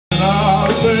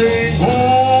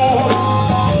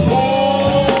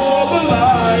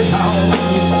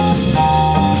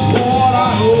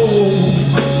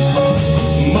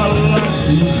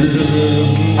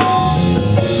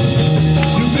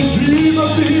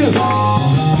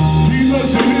Jesus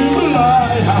is the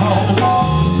lighthouse.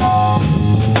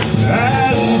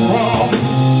 And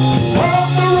from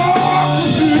the rock of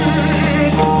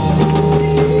sin,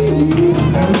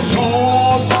 and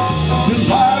shone his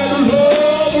light of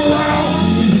love around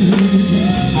me.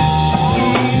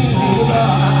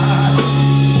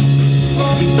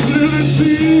 Little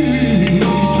Jesus,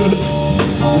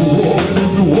 what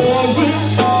if it wasn't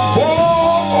for the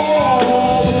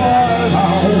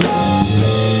lighthouse?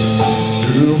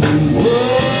 Tell me where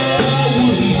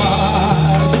would my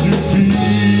defeat?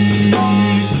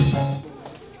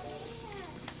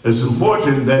 It's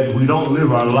important that we don't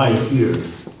live our life here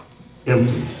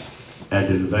empty and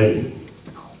in vain.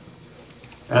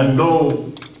 And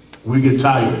though we get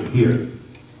tired here,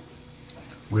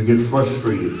 we get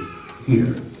frustrated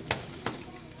here,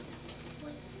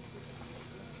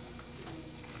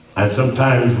 and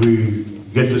sometimes we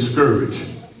get discouraged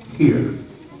here,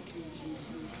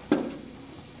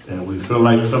 and we feel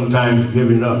like sometimes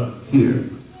giving up here.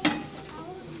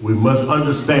 We must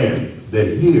understand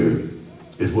that here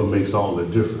is what makes all the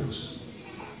difference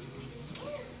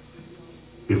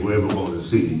if we ever want to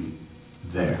see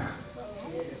there.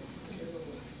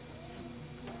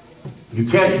 You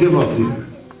can't give up here.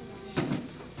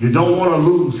 You don't want to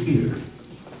lose here.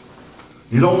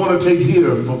 You don't want to take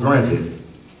here for granted,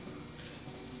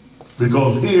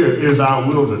 because here is our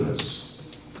wilderness.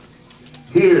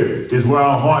 Here is where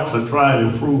our hearts are tried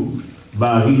and proved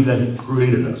by He that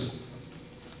created us.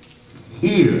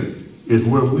 Here is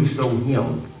where we show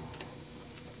Him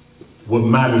what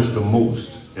matters the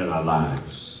most in our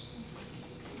lives.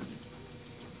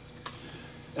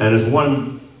 And as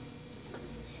one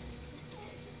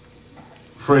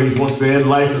phrase once said,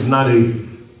 life is not a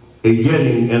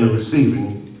getting and a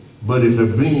receiving, but it's a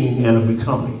being and a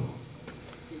becoming.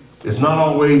 It's not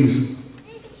always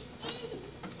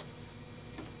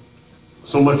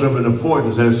so much of an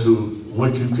importance as to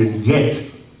what you can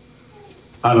get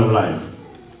out of life,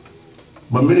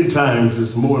 but many times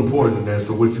it's more important as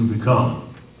to what you become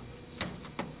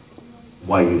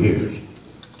while you're here.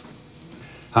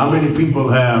 How many people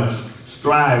have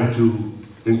strived to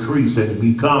increase and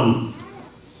become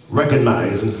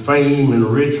recognized and fame and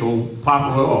rich or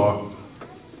popular or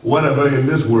whatever in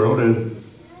this world, and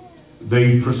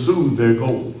they pursued their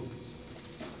goal.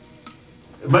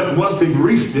 But once they've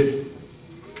reached it,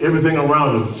 everything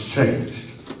around them has changed.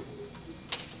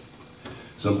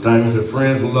 Sometimes their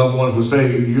friends and loved ones will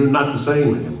say, you're not the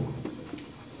same anymore.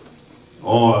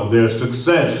 Or their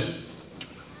success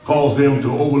caused them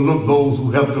to overlook those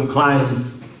who helped them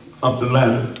climb up the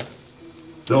ladder.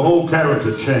 Their whole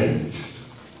character changed,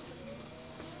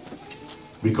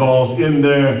 because in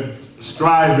their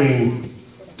striving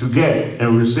to get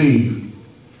and receive,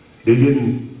 they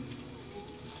didn't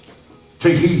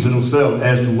take heed to themselves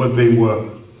as to what they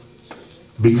were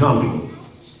becoming.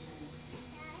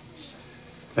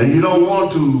 And you don't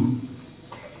want to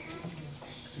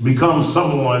become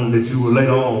someone that you will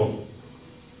later on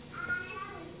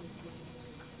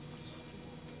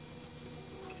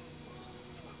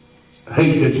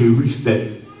hate that you reached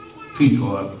that peak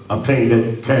or obtain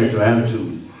that character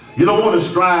attitude. You don't want to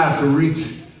strive to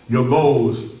reach your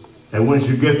goals, and once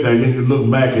you get there, then you look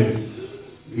back and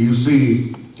you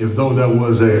see as though there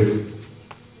was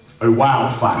a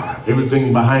wildfire.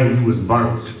 Everything behind you was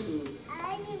burnt,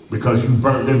 because you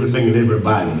burnt everything and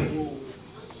everybody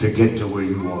to get to where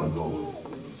you want to go.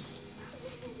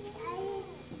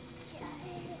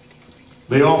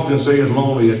 They often say it's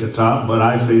lonely at the top, but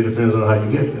I say it depends on how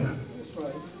you get there.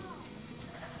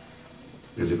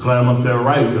 If you climb up there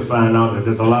right, you'll find out that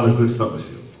there's a lot of good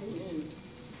fellowship.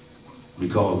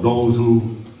 Because those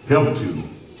who helped you,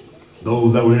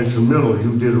 those that were instrumental,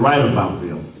 you did right about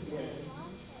them.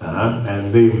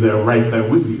 And they're right there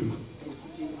with you.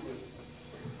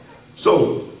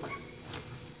 So,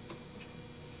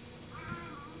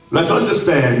 let's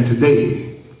understand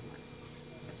today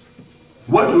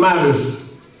what matters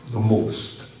the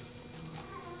most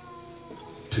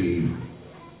to you.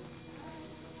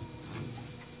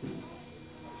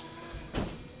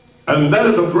 And that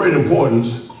is of great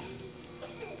importance.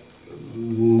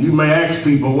 You may ask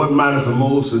people what matters the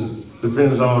most, and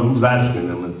depends on who's asking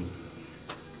them.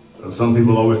 And some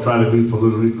people always try to be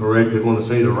politically correct. They want to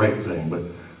say the right thing. But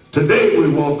today we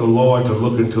want the Lord to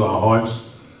look into our hearts,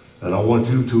 and I want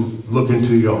you to look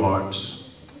into your hearts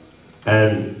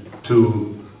and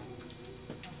to,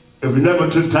 if you never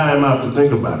took time out to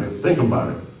think about it, think about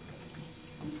it.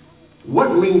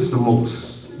 What means the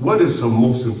most? What is of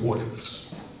most importance?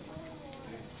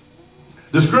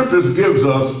 The scriptures gives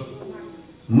us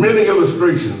many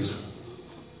illustrations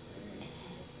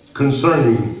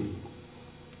concerning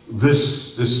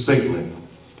this statement.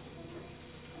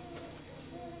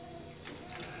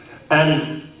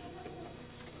 And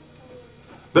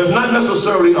there's not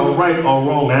necessarily a right or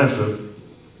wrong answer.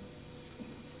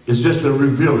 It's just a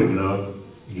revealing of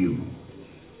you.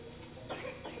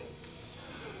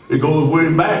 It goes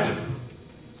way back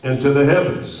into the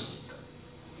heavens.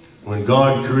 When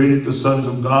God created the sons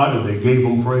of God and they gave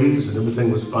him praise and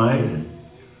everything was fine. And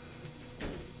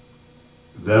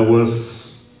there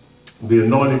was the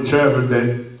anointed cherub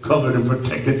that covered and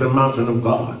protected the mountain of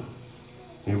God.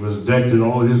 He was decked in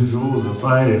all his jewels and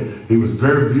fine, and he was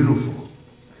very beautiful.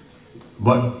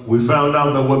 But we found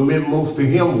out that what meant most to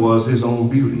him was his own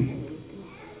beauty.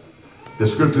 The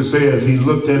scripture says he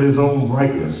looked at his own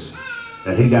brightness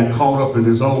and he got caught up in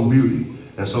his own beauty.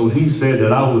 And so he said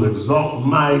that I will exalt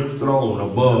my throne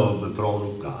above the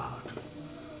throne of God.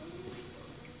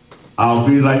 I'll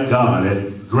be like God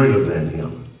and greater than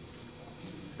him.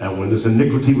 And when this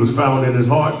iniquity was found in his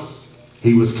heart,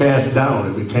 he was cast down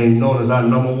and became known as our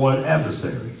number one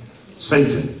adversary,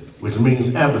 Satan, which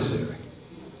means adversary.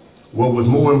 What was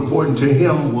more important to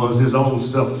him was his own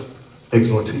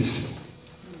self-exaltation.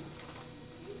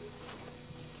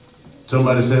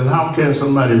 Somebody says, how can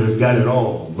somebody that's got it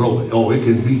all blow it? Oh, it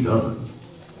can be done.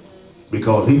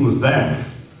 Because he was there.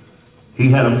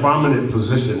 He had a prominent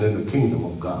position in the kingdom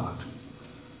of God.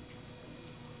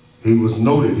 He was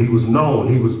noted, he was known,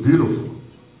 he was beautiful.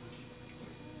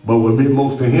 But what meant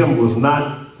most to him was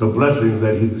not the blessings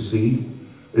that he received.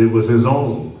 It was his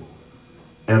own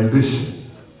ambition.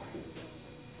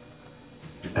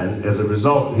 And as a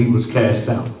result, he was cast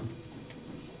out.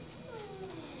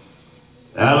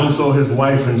 Adam saw his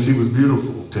wife and she was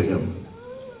beautiful to him.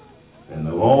 And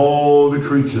of all the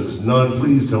creatures, none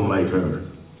pleased him like her.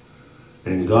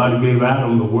 And God gave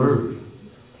Adam the word.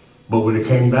 But when it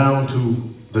came down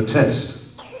to the test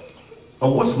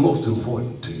of what's most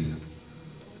important to you,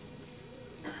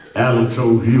 Adam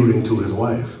chose yielding to his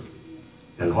wife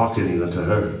and hearkening unto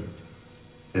her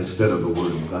instead of the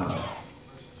word of God.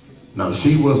 Now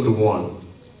she was the one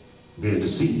being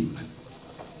deceived.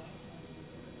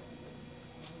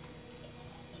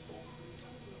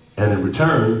 And in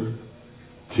return,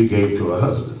 she gave to her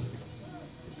husband.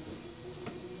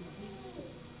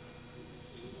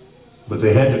 But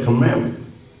they had the commandment.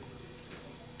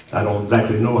 I don't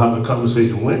exactly know how the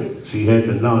conversation went. She had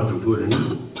the knowledge of good and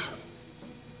evil.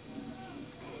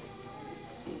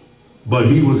 But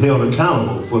he was held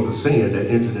accountable for the sin that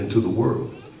entered into the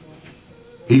world.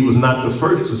 He was not the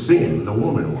first to sin, the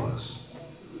woman was.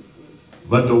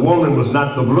 But the woman was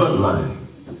not the bloodline.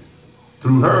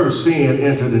 Through her, sin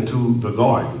entered into the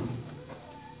garden.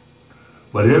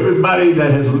 But everybody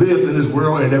that has lived in this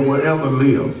world and that will ever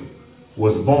live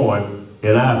was born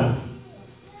in Adam.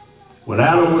 When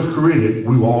Adam was created,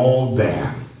 we were all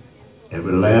there.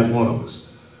 Every last one of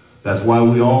us. That's why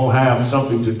we all have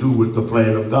something to do with the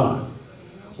plan of God.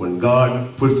 When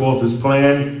God put forth his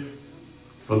plan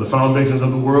from the foundations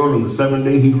of the world, on the seventh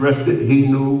day he rested, he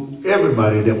knew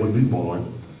everybody that would be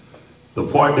born, the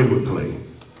part they would play.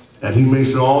 And he made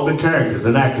sure all the characters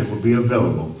and actors would be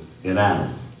available in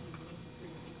Adam.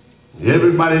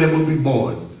 Everybody that would be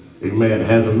born, amen,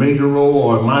 has a major role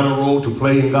or a minor role to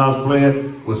play in God's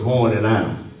plan, was born in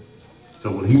Adam.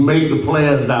 So when he made the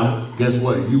plans out, guess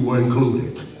what? You were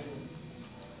included.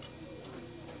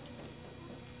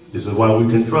 This is why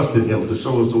we can trust in him to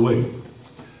show us the way.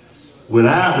 When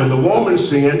the woman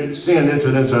sinned, sin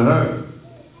entered into her.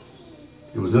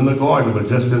 It was in the garden, but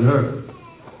just in her.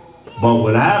 But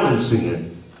when Adam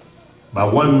sinned, by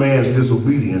one man's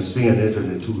disobedience, sin entered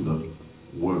into the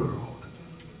world.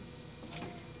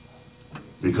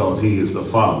 Because he is the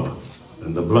father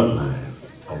and the bloodline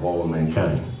of all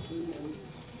mankind.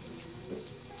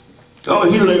 Oh,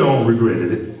 he later on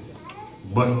regretted it,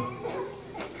 but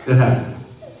it happened.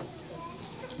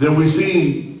 Then we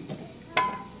see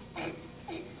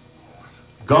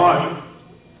God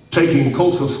taking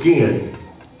coats of skin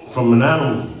from an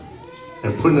animal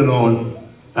and putting it on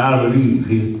Adam and Eve.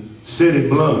 He shedded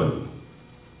blood.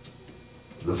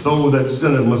 The soul that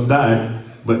sinned must die,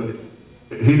 but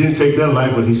he didn't take their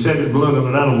life, but he shed the blood of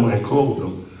an animal and clothed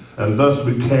them, and thus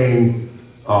began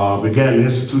the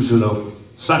institution of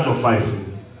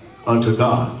sacrificing unto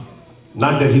God.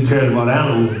 Not that he cared about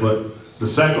animals, but the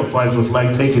sacrifice was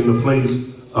like taking the place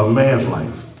of man's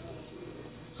life,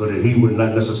 so that he would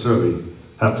not necessarily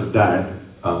have to die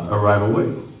right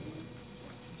away.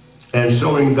 And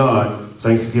showing God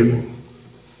thanksgiving.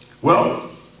 Well,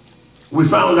 we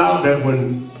found out that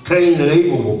when Cain and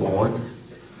Abel were born,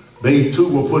 they too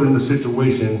were put in the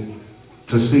situation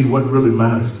to see what really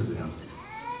matters to them.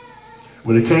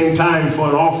 When it came time for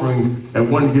an offering at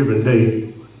one given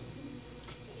day,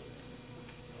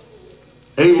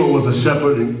 Abel was a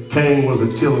shepherd and Cain was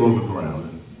a tiller of the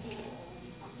ground.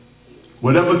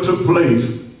 Whatever took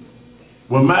place,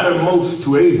 what mattered most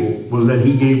to Abel was that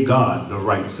he gave God the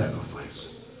right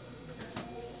sacrifice.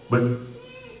 But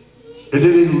it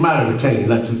didn't even matter to Cain,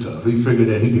 not too tough. He figured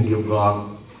that he can give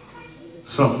God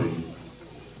something.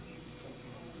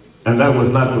 And that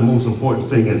was not the most important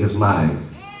thing in his mind,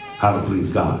 how to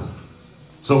please God.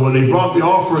 So when they brought the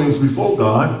offerings before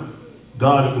God,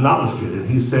 God acknowledged it, and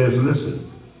he says, listen,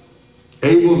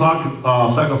 Abel's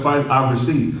sacrifice I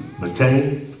received, but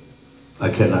Cain, I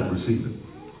cannot receive it.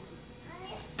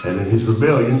 And in his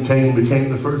rebellion, Cain became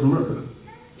the first murderer.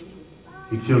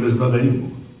 He killed his brother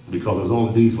Abel because his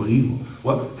own deeds were evil.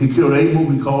 Well, he killed Abel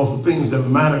because the things that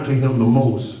mattered to him the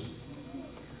most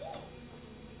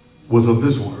was of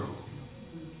this world.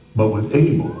 But with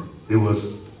Abel, it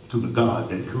was to the God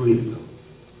that created them.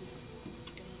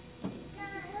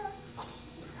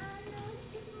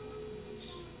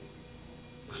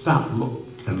 Stop, look,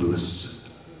 and listen.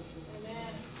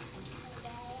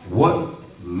 What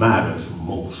matters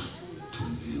most to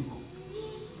you?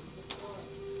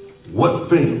 What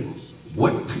thing,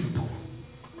 what people,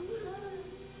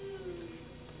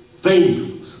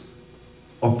 things,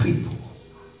 or people?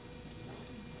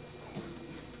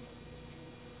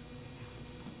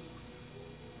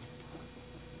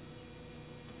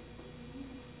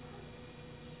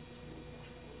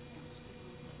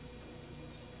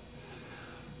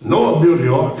 Noah built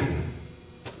the ark.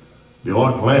 The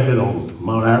ark landed on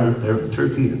Mount Ararat there in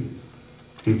Turkey, and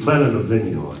he planted a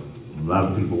vineyard. A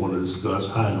lot of people want to discuss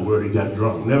how in the world he got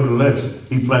drunk. Nevertheless,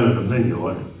 he planted a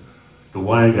vineyard. The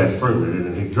wine got fermented,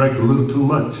 and he drank a little too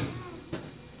much.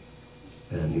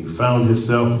 And he found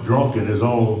himself drunk in his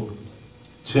own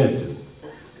tent.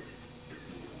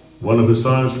 One of his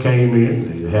sons came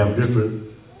in. They have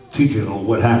different teaching on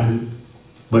what happened.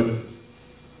 But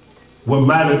what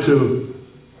mattered to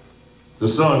the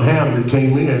son Ham that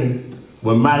came in,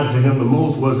 what mattered to him the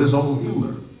most was his own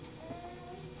humor.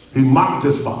 He mocked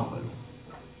his father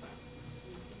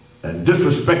and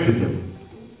disrespected him.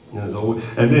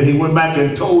 And then he went back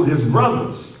and told his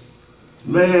brothers,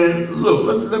 man,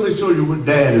 look, let me show you what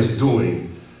dad is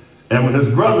doing. And when his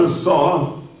brothers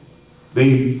saw,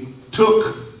 they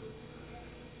saw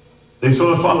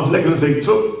his father's nakedness, they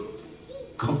took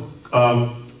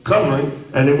covering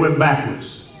and they went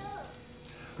backwards.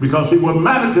 Because what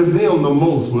mattered to them the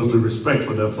most was the respect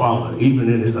for their father,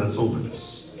 even in his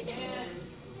unsoberness.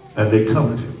 And they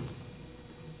covered him.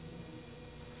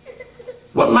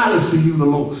 What matters to you the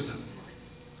most?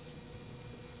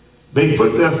 They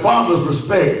put their father's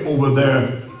respect over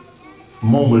their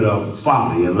moment of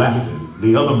folly and laughter.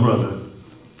 The other brother,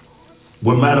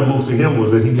 what mattered most to him was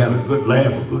that he got a good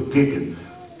laugh, a good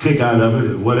kick out of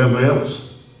it, and whatever else.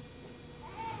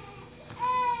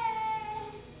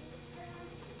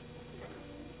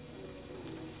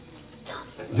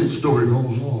 This story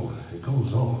goes on. It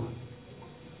goes on.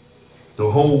 The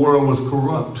whole world was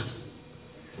corrupt.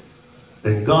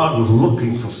 And God was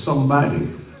looking for somebody.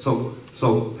 So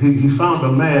he found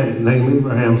a man named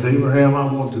Abraham. Said, Abraham,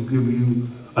 I want to give you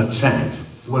a chance.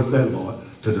 What's that, Lord?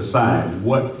 To decide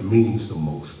what means the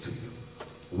most to you.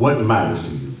 What matters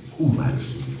to you? Who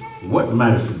matters to you? What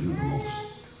matters to you the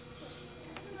most?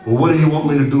 Well, what do you want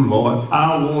me to do, Lord?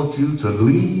 I want you to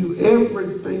leave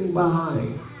everything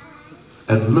behind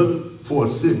and look for a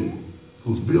city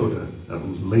whose builder and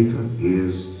whose maker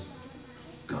is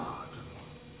God.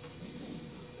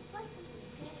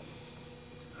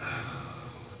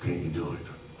 Can you do it?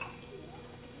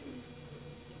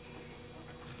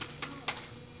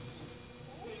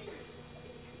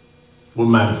 What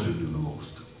matters to you the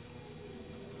most?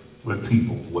 What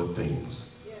people, what things?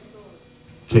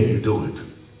 Can you do it?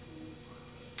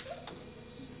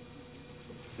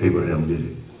 Abraham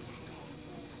did it.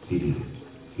 He did it.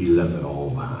 He left it all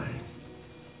behind.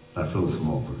 I feel a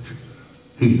small virtue.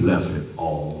 He left it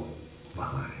all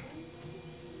behind.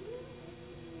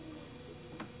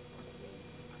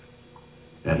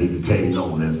 And he became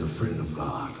known as the friend of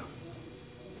God.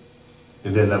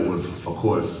 And then that was, of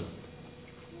course,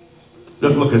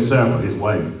 just look at Sarah, his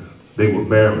wife. They were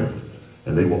barren,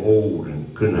 and they were old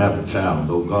and couldn't have a child,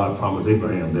 though God promised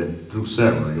Abraham that through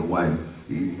Sarah, your wife,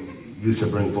 you shall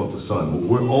bring forth a son.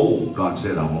 Well, we're old, God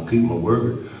said, I'm going to keep my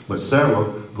word. But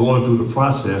Sarah, going through the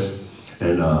process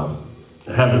and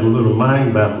having a little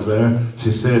mind battles there,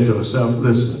 she said to herself,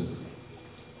 listen,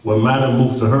 what mattered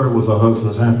most to her was her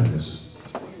husband's happiness.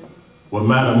 What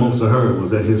mattered most to her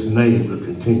was that his name would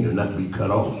continue, not be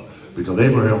cut off. Because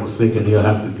Abraham was thinking he'll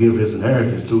have to give his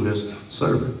inheritance to his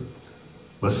servant.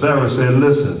 But Sarah said,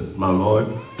 listen, my Lord,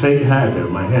 take Hagar,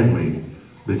 my handmaiden,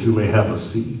 that you may have a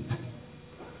seed.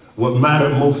 What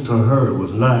mattered most to her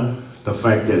was not the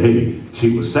fact that, hey,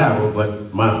 she was Sarah,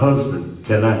 but my husband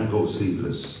cannot go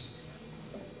seedless.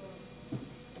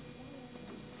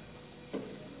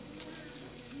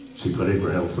 She put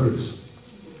Abraham first.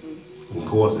 And of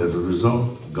course, as a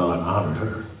result, God honored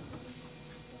her.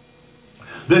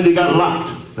 Then they got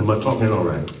Lot. Am I talking all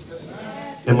right?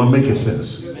 Am I making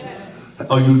sense?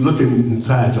 Are you looking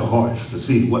inside your hearts to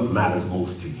see what matters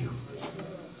most to you?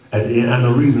 And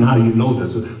the reason how you know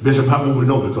this, Bishop, how will we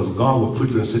know? Because God will put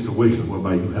you in situations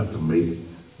whereby you have to make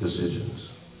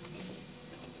decisions.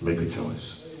 Make a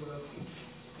choice.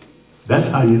 That's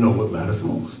how you know what matters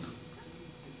most.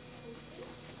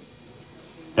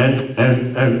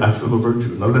 And I feel a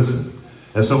virtue. Now listen.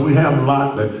 And so we have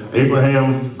Lot that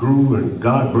Abraham grew and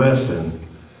God blessed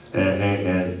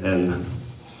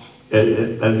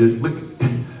but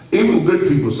even good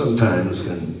people sometimes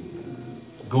can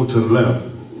go to the left.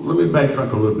 Let me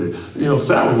backtrack a little bit. You know,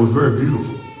 Sarah was very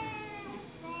beautiful.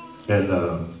 And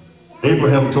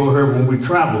Abraham told her when we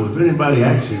travel, if anybody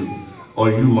asks you,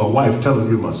 are you my wife, tell them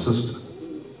you're my sister.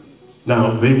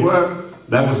 Now,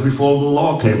 that was before the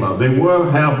law came out. They were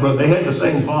half-brothers. They had the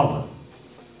same father,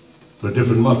 but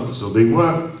different mothers. So they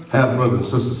were half-brothers and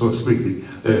sisters, so to speak.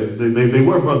 They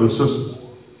were brothers and sisters.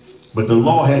 But the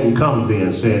law hadn't come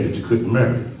then saying that you couldn't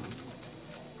marry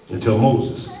until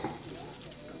Moses.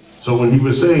 So when he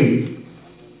was saying,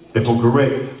 if I'm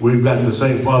correct, we've got the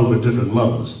same father but different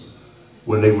mothers.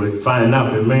 When they would find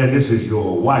out that, man, this is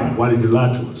your wife, why did you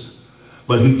lie to us?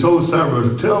 But he told Sarah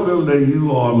to tell them that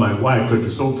you are my wife because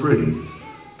you're so pretty,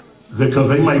 because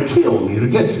they might kill me to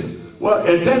get you. Well,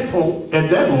 at that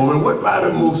moment, what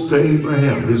mattered most to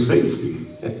Abraham? His safety.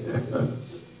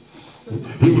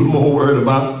 He was more worried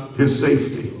about his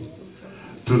safety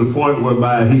to the point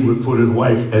whereby he would put his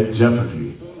wife at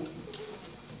jeopardy.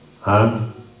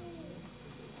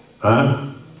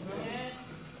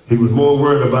 He was more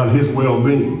worried about his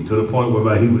well-being to the point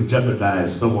whereby he would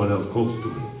jeopardize someone else close to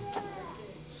him.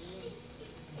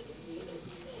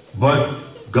 But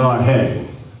God had him.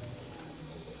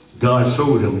 God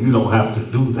showed him, you don't have to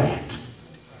do that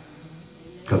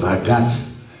because I got you.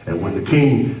 And when the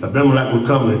king Abimelech would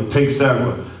come and take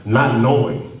Sarah, not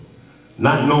knowing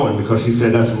because she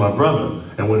said, that's my brother.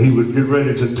 And when he would get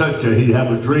ready to touch her, he'd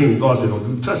have a dream. God said, don't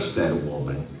you touch that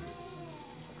woman.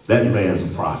 That man's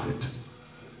a prophet.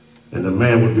 And the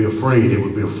man would be afraid. They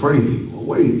would be afraid. Well,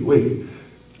 wait.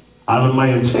 Out of my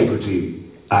integrity,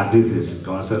 I did this.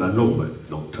 God said, I know, but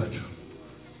don't touch her.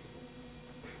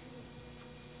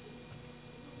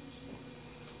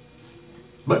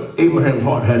 But Abraham's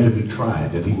heart had to be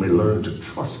tried that he may learn to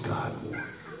trust God more.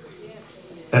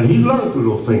 And he learned through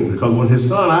those things because when his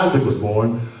son Isaac was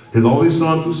born, his only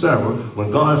son through Sarah,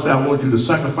 when God said, I want you to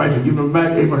sacrifice and give him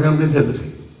back, Abraham didn't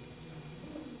hesitate.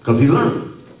 Because he learned.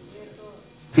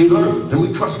 He learned, and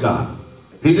we trust God.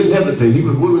 He didn't hesitate. He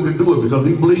was willing to do it because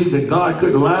he believed that God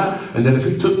couldn't lie and that if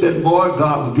he took that boy,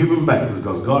 God would give him back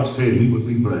because God said he would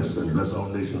be blessed and bless all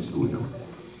nations through him.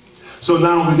 So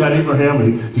now we got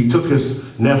Abraham. He took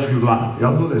his nephew Lot.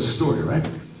 Y'all know that story, right?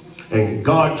 And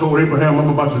God told Abraham, I'm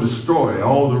about to destroy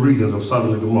all the regions of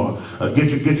Sodom and Gomorrah. Get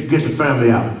your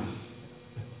family out.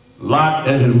 Lot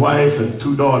and his wife and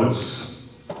 2 daughters.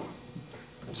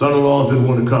 Son-in-laws didn't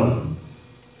want to come.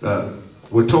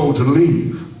 Were told to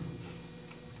leave.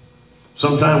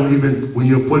 Sometimes when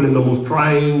you're put in the most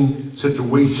trying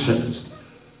situations,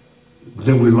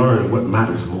 then we learn what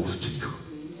matters most to you.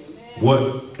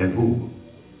 What and who.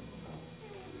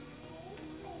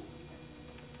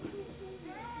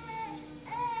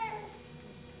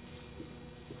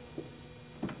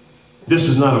 This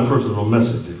is not a personal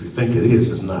message. If you think it is,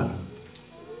 it's not.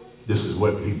 This is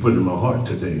what he put in my heart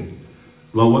today.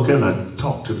 Lord, what can I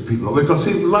talk to the people? Because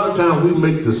see, a lot of times we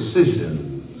make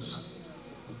decisions.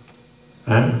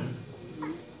 And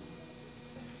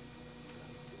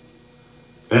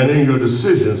in your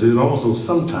decisions, it also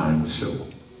sometimes shows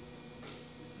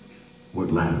what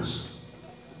matters.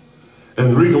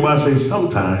 And the reason why I say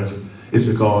sometimes is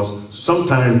because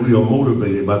sometimes we are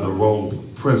motivated by the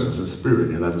wrong presence and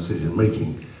spirit in our decision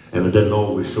making, and it doesn't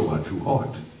always show our true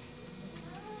heart.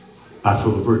 I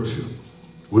feel the virtue.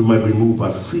 We might be moved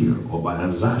by fear or by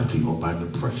anxiety or by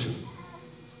depression.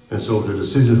 And so the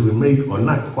decisions we make are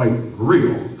not quite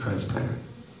real, transparent.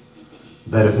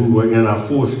 That if we were in our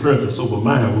full strength and sober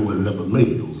mind, we would have never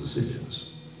made those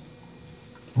decisions.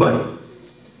 But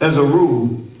as a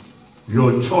rule,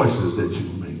 your choices that you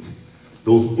make,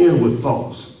 those inward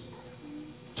thoughts,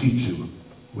 teach you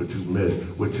what you measure,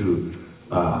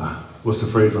 what's the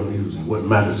phrase I'm using, what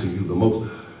matters to you the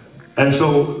most. And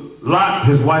so Lot,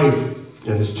 his wife,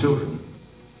 and his children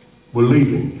were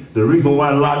leaving. The reason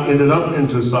why Lot ended up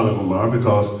into Sodom and Gomorrah,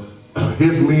 because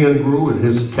his men grew and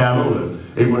his cattle, and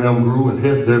Abraham grew and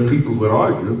their people would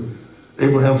argue.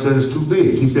 Abraham said, it's too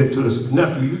big. He said to his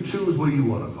nephew, you choose where you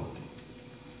want to go.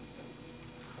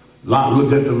 Lot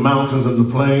looked at the mountains and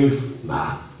the plains.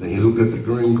 Nah. Then he looked at the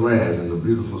green grass and the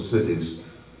beautiful cities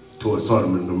towards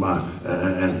Sodom and Gomorrah.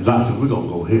 And Lot said, we're going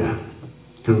to go here.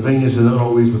 Convenience is not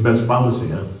always the best policy,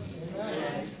 huh?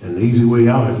 And the easy way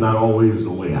out is not always the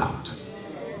way out.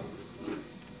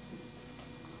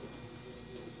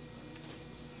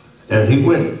 And he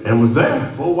went and was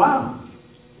there for a while.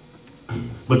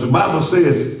 But the Bible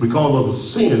says, because of the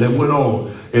sin that went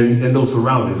on in those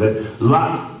surroundings, that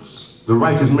Lot, the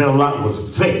righteous man Lot, was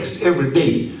vexed every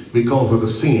day because of the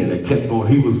sin that kept going.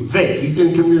 He was vexed. He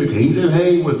didn't communicate. He didn't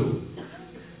hang with them.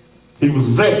 He was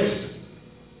vexed.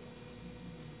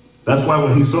 That's why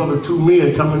when he saw the two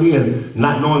men coming in,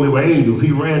 not knowing they were angels,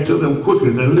 he ran to them quickly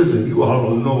and said, listen, you all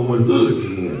don't know what hood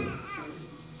you're in.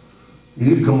 You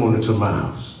need to come on into my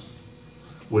house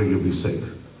where you'll be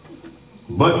safe.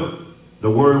 But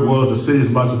the word was the city is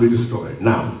about to be destroyed.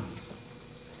 Now,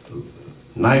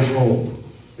 nice home.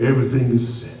 Everything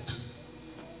is set.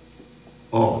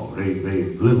 Oh, they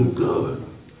living good.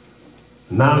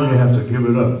 Now they have to give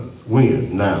it up.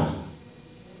 When? Now.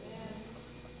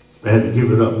 They had to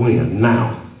give it up. When?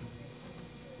 Now.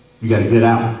 You got to get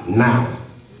out now.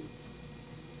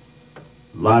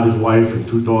 Lot, his wife, and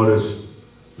two daughters,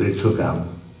 they took out.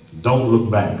 Don't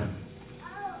look back.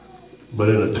 But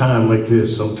in a time like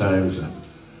this, sometimes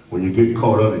when you get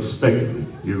caught unexpectedly,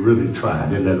 you really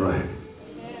tried. Isn't that right?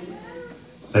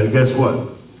 And guess what?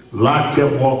 Lot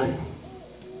kept walking.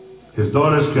 His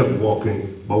daughters kept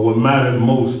walking, but what mattered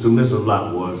most to Mrs.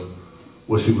 Lot was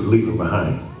what she was leaving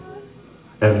behind.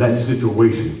 And that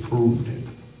situation proved it.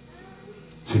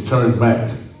 She turned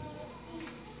back,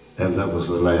 and that was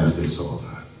the last they saw of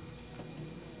her.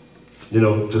 You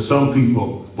know, to some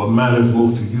people, what matters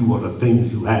most to you are the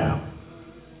things you have,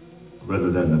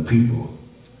 rather than the people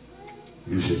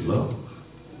you should love.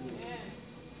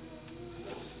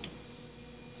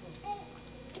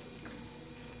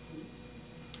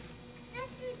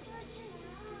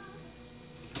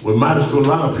 What matters to a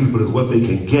lot of people is what they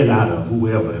can get out of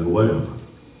whoever and whatever.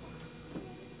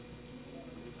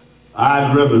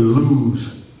 I'd rather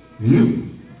lose you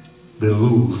than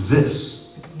lose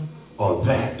this or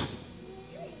that.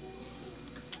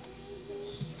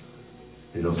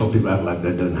 You know, some people act like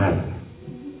that doesn't happen.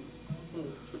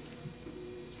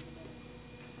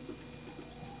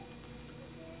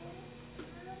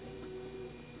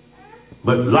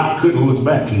 But Lot couldn't look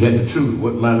back. He had to choose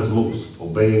what matters most,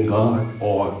 obeying God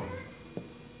or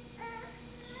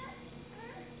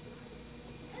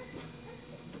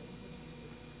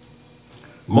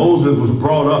Moses was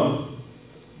brought up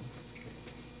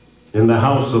in the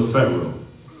house of Pharaoh.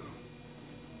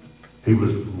 He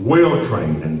was well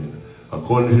trained, and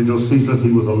according to Josephus,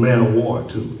 he was a man of war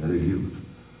too in his youth.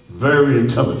 Very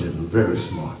intelligent and very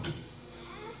smart.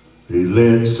 He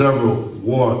led several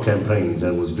war campaigns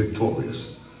and was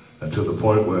victorious, and to the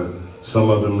point where some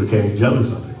of them became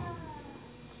jealous of him.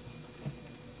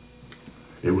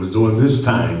 It was during this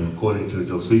time, according to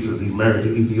Josephus, he married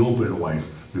an Ethiopian wife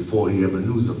before he ever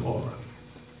knew Zipporah.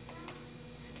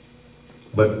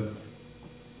 But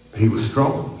he was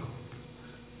strong.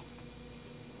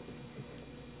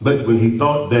 But when he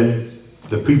thought that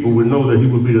the people would know that he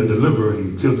would be the deliverer,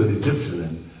 he killed an Egyptian.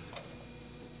 And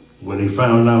when he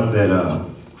found out that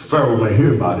Pharaoh might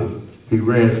hear about it, he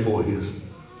ran for his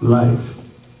life.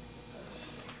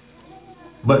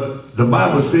 But the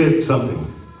Bible said something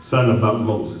about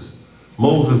Moses.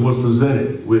 Moses was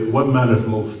presented with what matters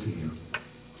most to you.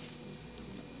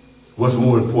 What's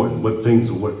more important, what things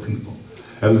or what people.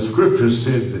 And the scriptures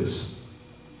said this,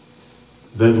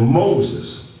 that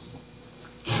Moses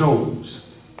chose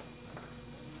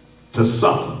to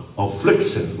suffer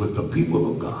afflictions with the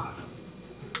people of God.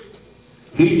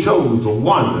 He chose to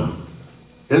wander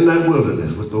in that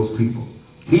wilderness with those people.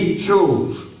 He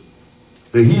chose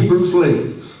the Hebrew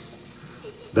slaves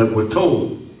that were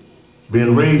told,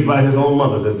 being raised by his own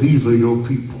mother, that these are your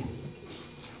people.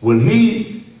 When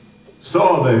he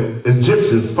saw the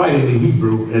Egyptians fighting the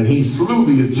Hebrew and he slew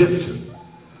the Egyptian,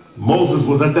 Moses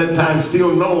was at that time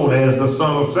still known as the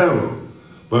son of Pharaoh.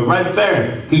 But right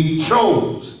there, he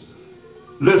chose,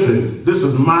 listen, this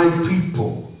is my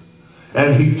people.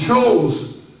 And he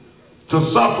chose to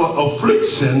suffer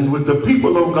affliction with the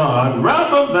people of God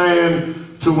rather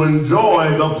than to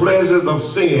enjoy the pleasures of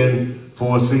sin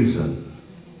for a season.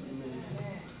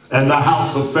 And the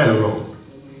house of Pharaoh,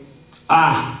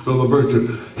 feel the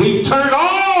virtue. He turned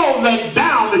all that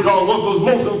down Why? Because what was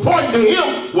most important to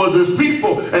him was his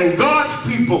people and God's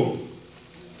people.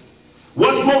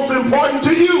 What's most important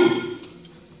to you?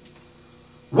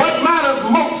 What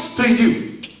matters most to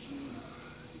you?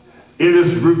 It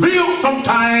is revealed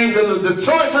sometimes in the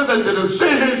choices and the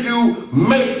decisions you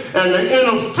make and the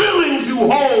inner feelings you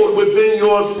hold within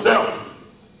yourself.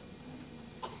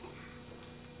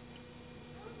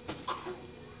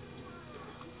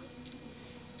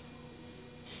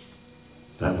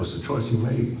 That was the choice he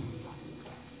made.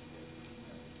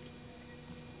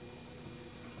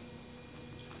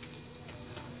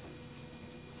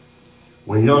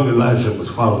 When young Elijah was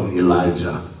following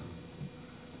Elijah,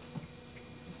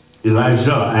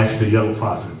 Elijah asked the young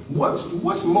prophet,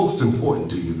 what's most important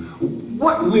to you?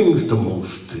 What means the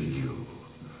most to you?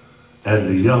 And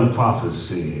the young prophet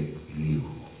said, you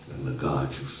and the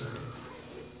God you serve.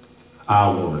 I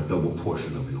want a double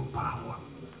portion of your power.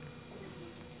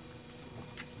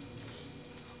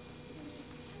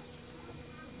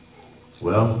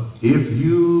 Well, if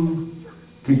you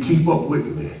can keep up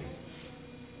with me,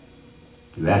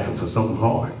 you're asking for something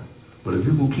hard, but if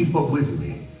you can keep up with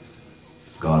me,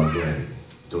 God will grant it.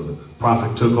 So the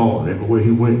prophet took on. Everywhere he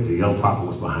went, the young prophet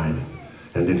was behind him.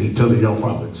 And then he told the young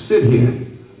prophet, sit here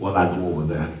while I go over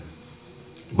there.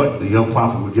 But the young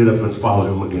prophet would get up and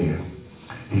follow him again.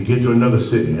 He'd get to another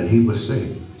city and he would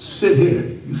say, sit here,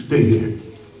 you stay here,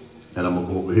 and I'm going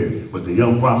to go over here. But the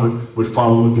young prophet would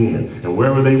follow him again. And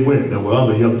wherever they went, there were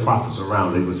other young prophets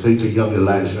around. They would say to young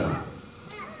Elisha,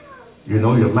 you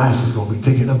know, your master's going to be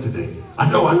taken up today. I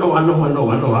know. I don't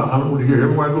want to hear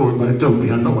everywhere I go, everybody tell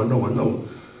me, I know.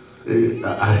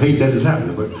 I hate that it's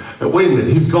happening, but wait a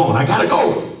minute, he's gone. I got to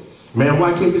go. Man,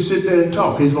 why can't you sit there and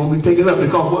talk? He's going to be taken up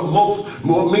because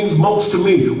what means most to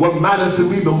me, what matters to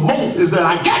me the most is that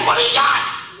I get what he got.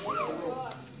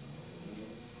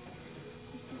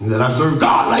 And that I serve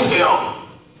God like him.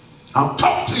 I'll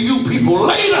talk to you people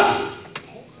later.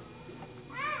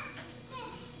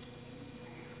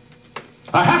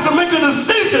 I have to make a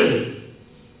decision.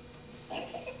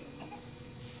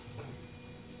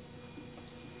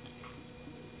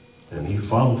 And he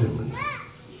followed him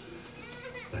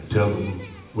until the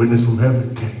witness from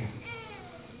heaven came.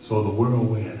 So the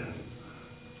whirlwind, and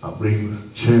I believe it was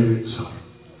chariots,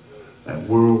 that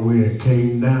whirlwind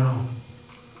came down,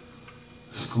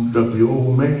 scooped up the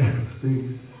old man.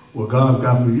 See, what God's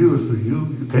got for you is for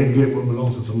you. You can't get what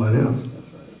belongs to somebody else.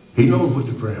 He knows what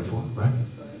you're praying for, right?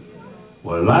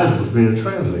 Well, Elijah was being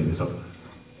translated, so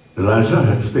Elijah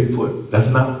had to stay put.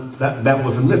 That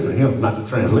wasn't meant for him, not the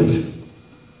translation,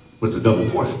 but the double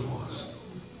portion was.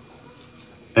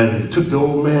 And it took the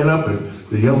old man up, and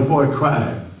the young boy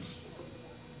cried,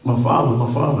 my father,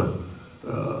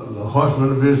 the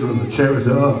horsemen of Israel and the chariots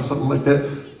thereof, something like that.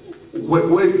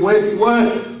 Wait,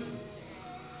 what?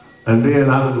 And then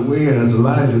out of the wind, as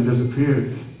Elijah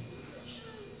disappeared,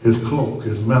 his cloak,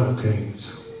 his mantle came.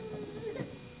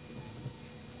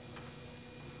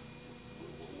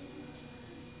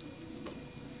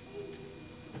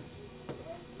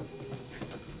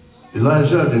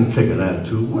 Elijah didn't take an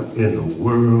attitude, what in the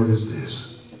world is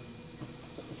this?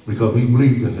 Because he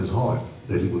believed in his heart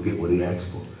that he would get what he asked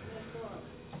for.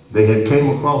 They had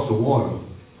came across the water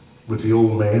with the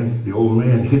old man. The old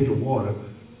man hit the water,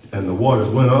 and the waters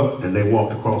went up, and they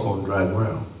walked across on dry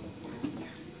ground.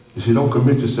 You see, don't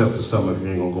commit yourself to something if you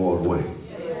ain't going to go all the way.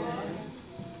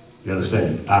 You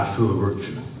understand? I feel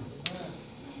virtue.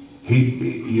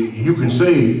 You can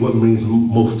say what means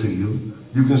most to you.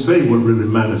 You can say what really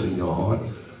matters in your heart.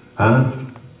 Huh?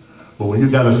 But when you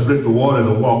got to split the water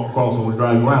and walk across on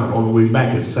dry ground, on the way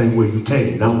back it's the same way you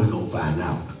came. Now we're going to find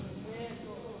out.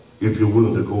 If you're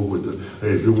willing to go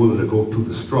if you're willing to go through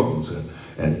the struggles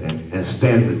and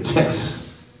stand the test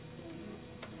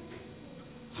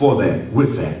for that,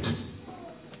 with that,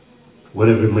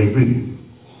 whatever it may be.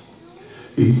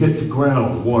 He hit the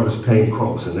ground, waters came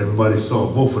across, and everybody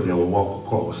saw both of them walk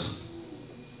across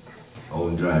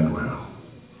on dry ground.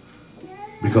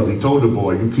 Because he told the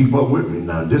boy, you keep up with me.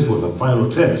 Now, this was a final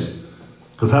test.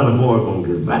 Because how the boy going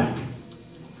to get back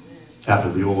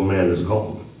after the old man is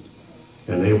gone?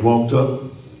 And they walked up,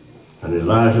 and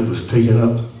Elijah was taken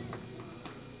up.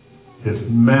 His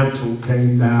mantle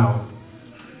came down.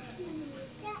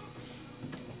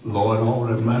 Lord, all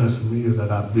that matters to me is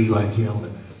that I be like him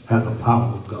and have the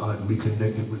power of God and be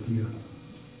connected with you.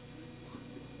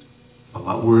 I'm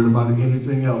not worried about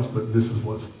anything else, but this is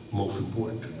what's most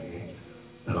important to me.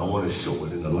 And I want to show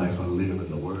it in the life I live and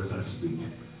the words I speak.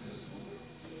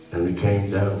 And he came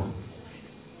down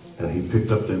and he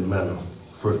picked up that mantle.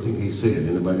 First thing he said,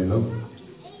 anybody know?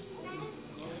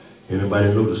 Anybody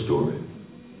know the story?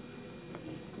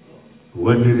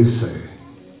 What did he say?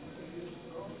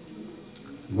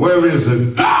 Where is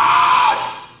the God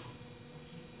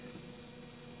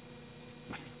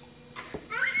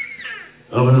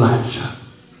of Elijah?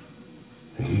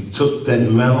 And he took that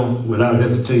mantle without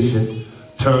hesitation,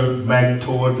 turned back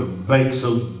toward the banks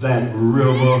of that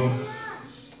river.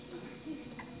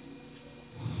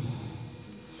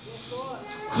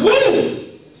 Woo!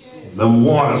 Them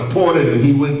waters poured in and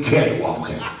he went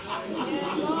catwalking.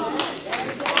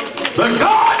 The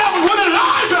God that was with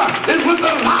Elijah is with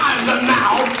Elijah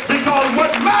now, because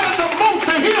what mattered the most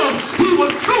to him, he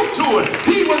was true to it.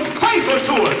 He was faithful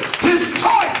to it. His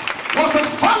choice was to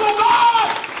follow God.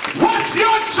 What's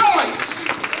your choice?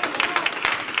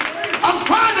 I'm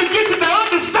trying to get you to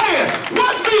understand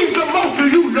what means the most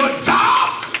to you. Your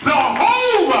job, your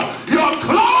home, your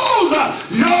clothes,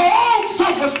 your own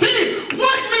self-esteem.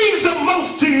 What means the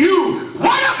most to you?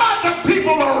 What about the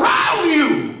people around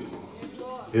you?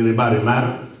 Anybody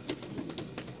matter?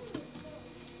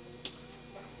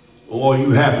 Or are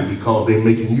you happy because they're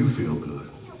making you feel good?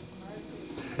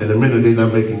 And the minute they're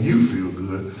not making you feel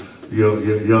good,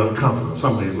 you're uncomfortable.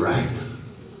 Something ain't right.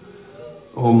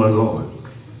 Oh my Lord.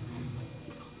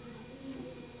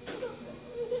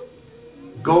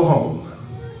 Go home.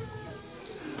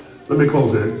 Let me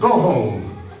close it. Go home.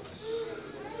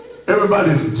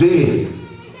 Everybody's dead.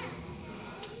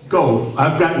 Go.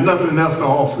 I've got nothing else to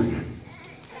offer you.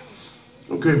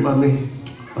 Okay, mommy,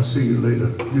 I'll see you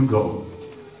later. You go.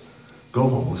 Go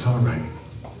home. It's all right.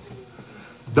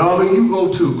 Darling, you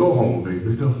go too. Go home,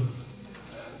 baby. Go.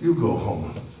 You go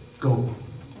home. Go.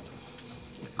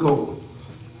 Go.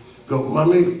 Go.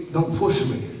 Mommy, don't push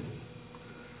me.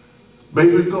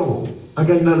 Baby, go. I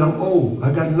got nothing. I'm old.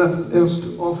 I got nothing else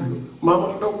to offer you.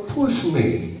 Mama, don't push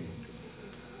me.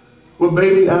 Well,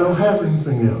 baby, I don't have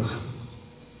anything else.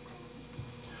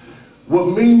 What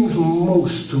means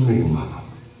most to me, Mama,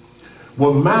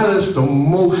 what matters the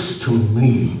most to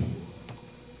me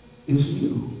is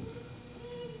you.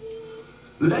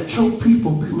 Let your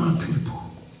people be my people.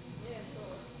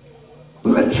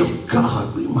 Let your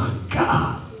God be my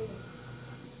God.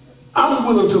 I'm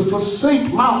willing to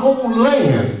forsake my whole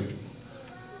land,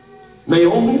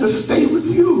 Naomi, to stay with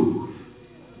you.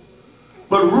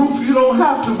 But Ruth, you don't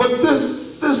have to. But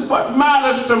this is what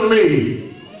matters to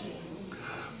me.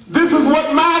 This is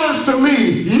what matters to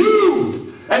me.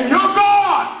 You and your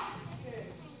God.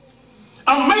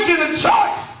 I'm making a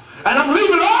choice. And I'm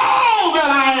leaving all that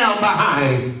I am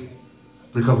behind.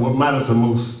 Because what matters the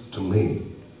most to me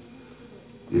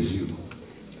is you.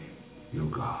 Your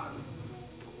God.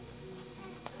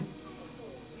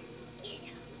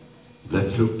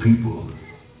 Let your people,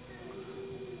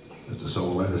 as the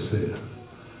songwriter said,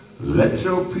 let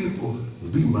your people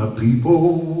be my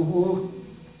people.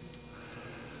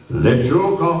 Let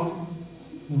your God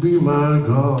be my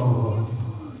God.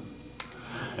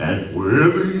 And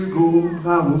wherever you go,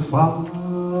 I will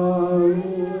follow.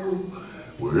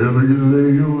 Wherever you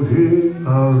lay your head,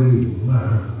 I'll lay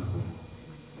mine.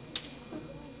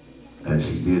 And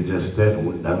she did just that and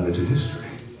went down into history.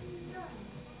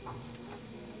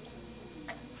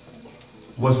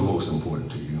 What's most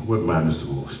important to you? What matters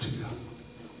the most to you?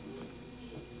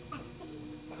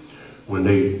 When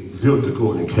they built the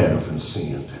golden calf and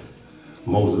sinned,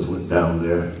 Moses went down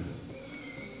there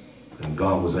and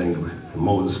God was angry. And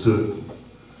Moses stood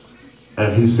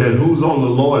and he said, who's on the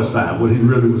Lord's side? What he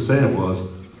really was saying was,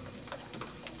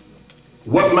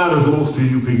 what matters most to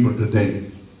you people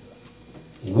today?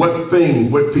 What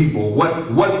thing, what people,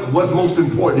 what's most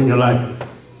important in your life?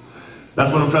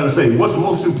 That's what I'm trying to say. What's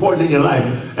most important in your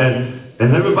life? And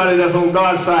everybody that's on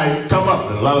God's side come up.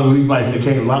 And a lot of the Levites,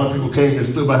 a lot of people came and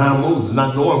stood behind Moses,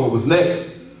 not knowing what was next.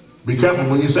 Be careful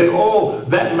when you say, oh,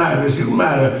 that matters, you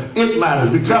matter, it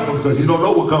matters. Be careful because you don't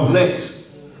know what comes next.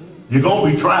 You're going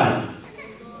to be tried.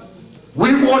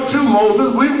 We want you,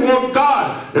 Moses. We want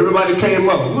God. Everybody came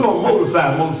up. We're on Moses'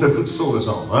 side. Moses said, put the swords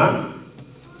on, huh?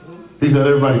 He said,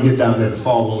 everybody get down there and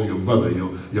fall on your brother,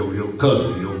 your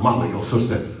cousin, your mama, your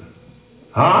sister.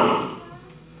 Huh?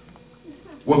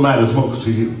 What matters most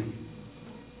to you?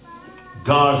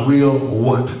 God's will or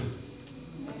what?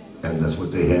 And that's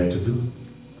what they had to do.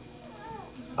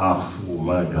 Oh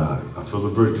my God, I feel the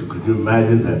virtue. Could you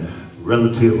imagine that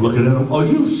relative looking at him? Are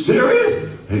you serious?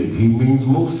 Hey, he means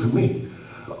most to me.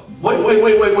 Wait.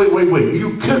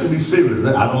 You couldn't be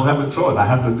serious. I don't have a choice. I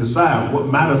have to decide what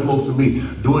matters most to me.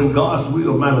 Doing God's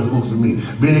will matters most to me.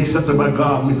 Being accepted by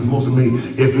God means most to me.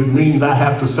 If it means I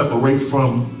have to separate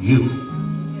from you.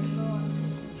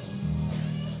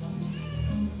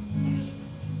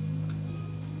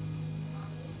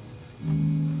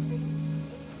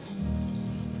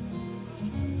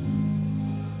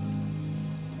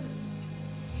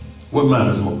 What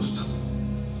matters most?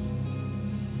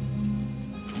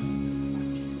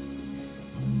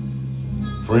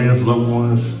 friends, loved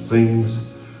ones, things,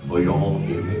 or your own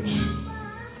image.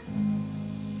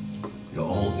 Your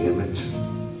own image.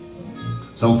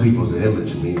 Some people's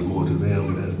image means more to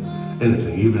them than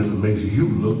anything, even if it makes you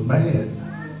look bad.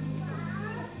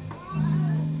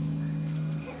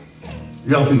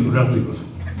 Young people.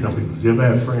 You ever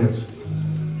have friends?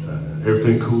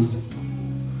 Everything cool?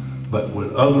 But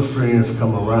when other friends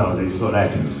come around, they start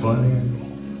acting funny.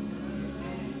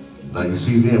 Now you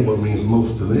see then what means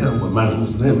most to them, what matters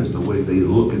most to them is the way they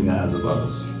look in the eyes of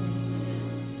others.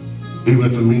 Even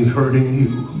if it means hurting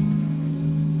you.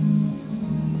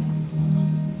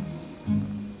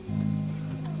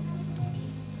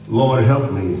 Lord,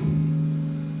 help me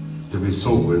to be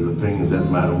sober in the things that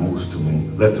matter most to me.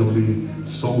 Let them be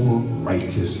sober,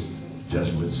 righteous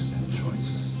judgments and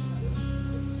choices.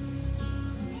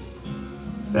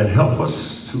 And help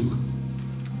us to,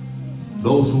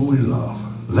 those whom we love,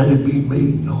 let it be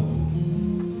made known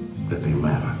that they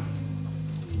matter,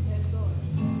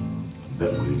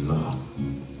 that we love.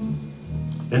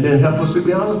 And then help us to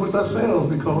be honest with ourselves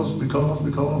because a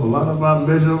lot of our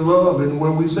measure of love and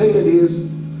where we say it is,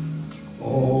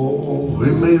 oh,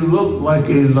 it may look like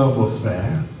a love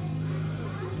affair,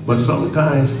 but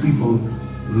sometimes people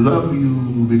love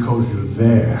you because you're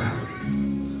there.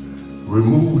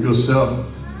 Remove yourself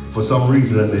for some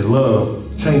reason and their love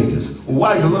changes. Well,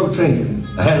 why is your love changing?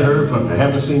 I haven't heard from you, I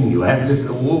haven't seen you, I haven't listened.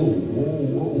 Whoa.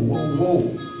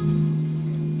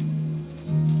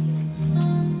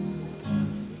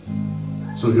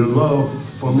 So your love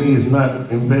for me is not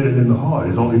embedded in the heart.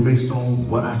 It's only based on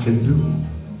what I can do.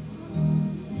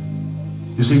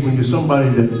 You see, when you're somebody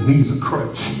that needs a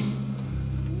crutch,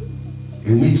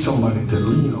 you need somebody to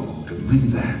lean on, to be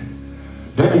there.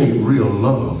 That ain't real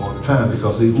love all the time,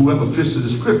 because whoever fits the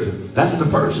description, that's the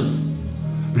person.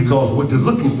 Because what you're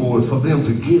looking for is for them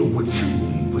to give what you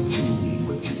need, what you need,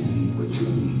 what you need, what you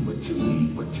need, what you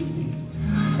need, what you need.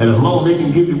 And as long as they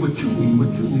can give you what you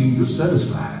need, you're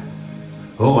satisfied.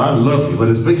 Oh, I love you, but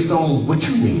it's based on what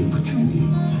you need, what you need.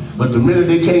 But the minute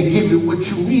they can't give you what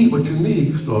you need,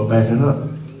 you start backing up.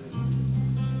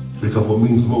 Because what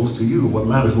means most to you, what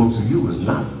matters most to you is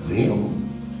not them,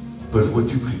 but it's what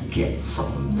you can get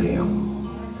from them.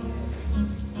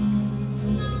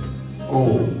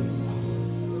 Oh,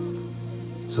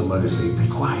 somebody say, be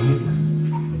quiet.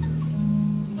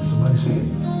 Somebody say it.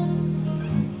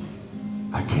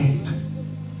 I can't.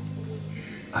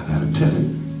 I gotta tell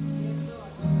it.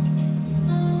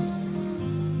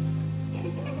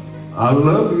 I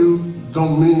love you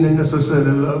don't mean they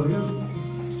necessarily love you.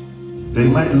 They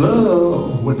might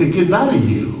love what they're getting out of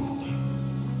you.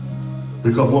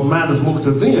 Because what matters most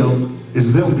to them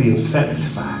is them being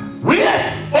satisfied with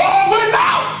or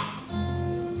without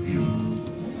you.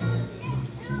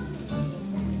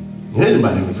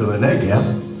 Anybody can fill in that gap.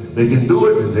 If they can do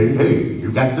it and say, hey,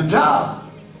 you got the job.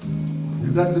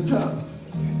 You got the job.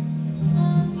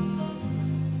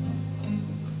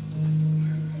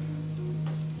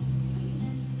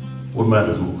 What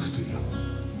matters most to you?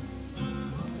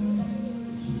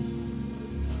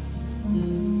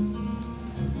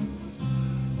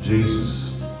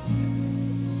 Jesus.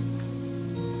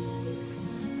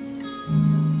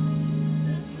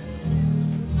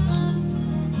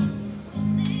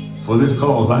 For this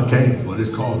cause I came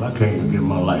to give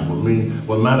my life.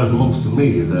 What matters most to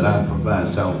me is that I provide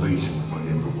salvation for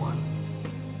everyone.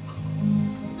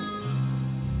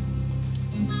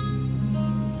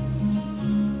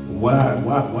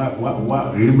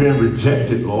 Why? You've been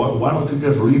rejected, Lord. Why don't you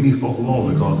just leave these folks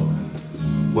alone? Because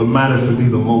what matters to me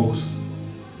the most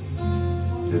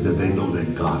is that they know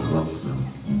that God loves them.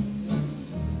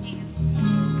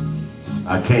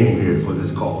 I came here for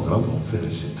this cause, and I'm going to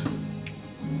finish it.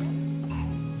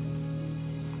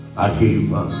 I gave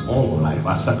my own life.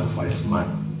 I sacrificed my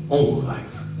own life.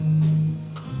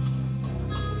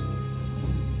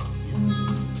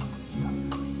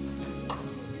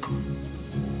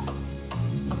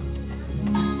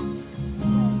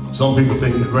 Some people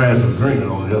think the grass is greener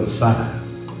on the other side.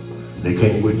 They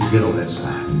can't wait to get on that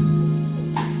side.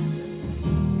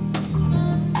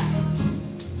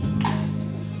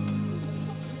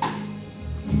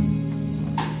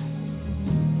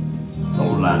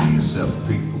 Don't lie to yourself,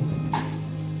 people.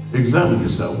 Examine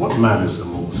yourself. What matters the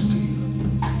most to you?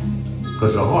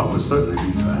 Because your heart will certainly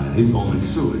be tried. He's going to make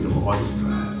sure your heart is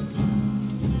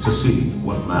tried to see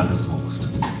what matters most.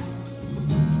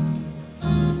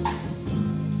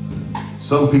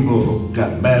 Some people have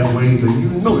got bad ways, and you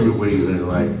know your ways ain't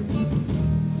right.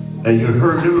 And you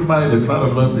hurt everybody that try to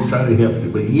love you, try to help you,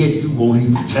 but yet you won't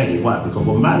even change. Why? Because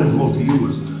what matters most to you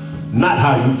is not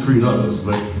how you treat others,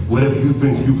 but whatever you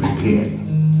think you can get.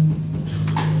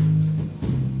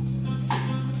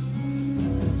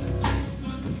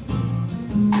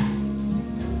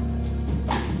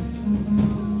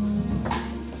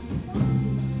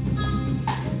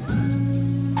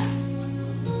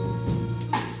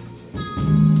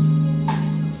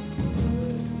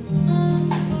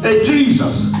 Hey,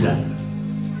 Jesus. Yeah.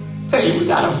 Hey, we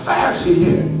got a Pharisee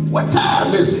here. What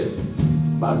time is it?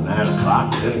 About 9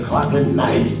 o'clock, 10 o'clock at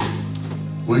night.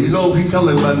 Well, you know, if he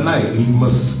comes in by night, he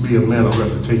must be a man of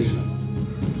reputation.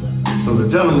 So the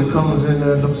gentleman comes in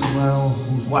there, looks around,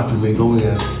 who's watching me go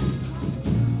in.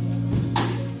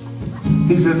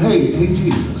 He said, hey,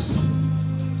 Jesus.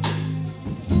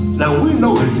 Now, we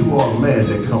know that you are a man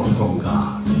that comes from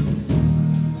God.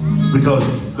 Because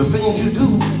the things you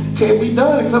do can't be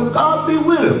done except God be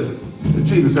with him. And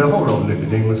Jesus said, hold on,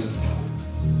 Nicodemus.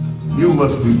 You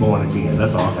must be born again.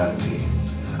 That's all I got to tell you.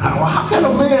 How can a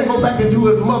man go back into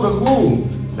his mother's womb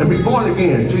and be born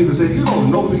again? Jesus said, you don't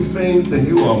know these things and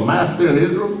you are a master in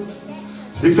Israel?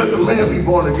 Except a man be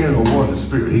born again or born in the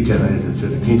spirit. He cannot enter into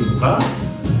the kingdom of God.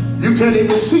 You can't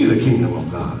even see the kingdom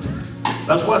of God.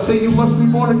 That's why I say you must be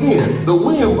born again. The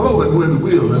wind bloweth where the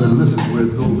will and it listens where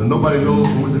it goes. And nobody knows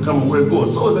from whence it comes and where it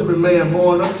goes. So is every man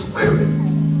born of the spirit.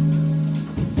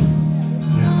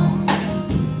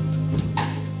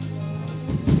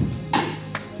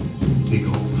 He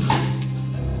goes.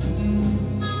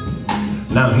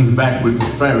 Now he's back with the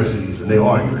Pharisees and they're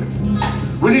arguing.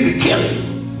 We need to kill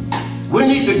him. We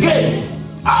need to get him.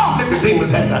 Oh,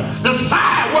 Nicodemus had to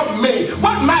decide what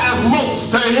matters most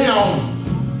to him.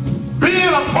 Being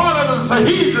a part of the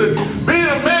Sanhedrin, being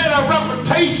a man of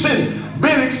reputation,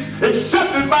 being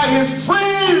accepted by his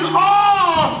friends,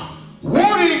 or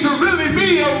wanting to really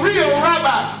be a real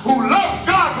rabbi who loves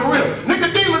God for real.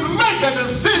 Nicodemus, make a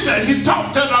decision. You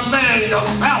talk to the man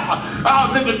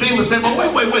yourself. Nicodemus said,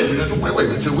 well, wait a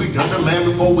minute. Should we judge a man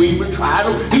before we even try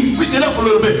him? He's speaking up a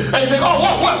little bit. And he said, oh,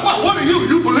 what are you?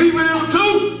 You believe in him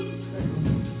too?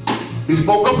 He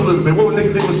spoke up a little bit. What was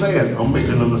Nicodemus saying? I'm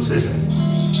making a decision.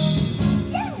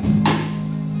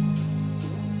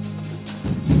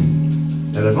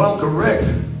 And if I'm correct,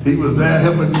 he was there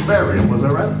helping to bury him. Was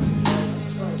that right?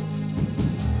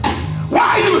 Why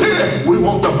are you here? We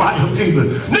want the body of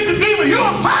Jesus. Nicodemus, you're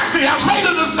a Pharisee. I made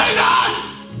a decision.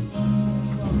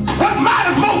 What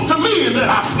matters most to me is that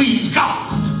I please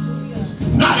God,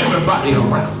 not everybody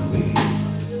around me.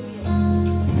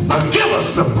 Now give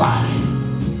us the body.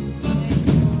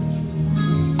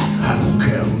 I don't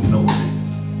care who knows it.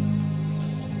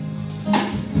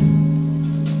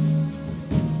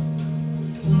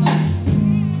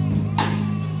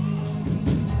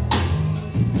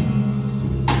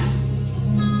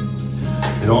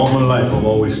 In all my life, I've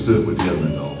always stood with the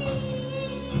underdog.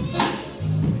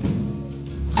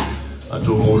 I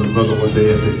told my brother one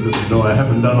day, I said, look, you know, I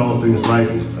haven't done all things right.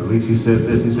 At least he said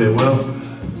this. He said, well,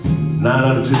 9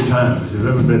 out of 10 times, if you've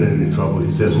ever been in any trouble,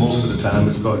 he says most of the time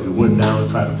it's because you went down and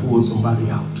tried to pull somebody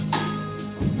out.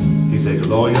 He said,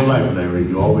 because all your life, Larry,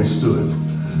 you always stood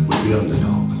with the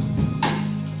underdog.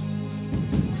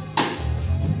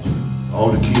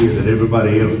 All the kids that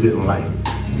everybody else didn't like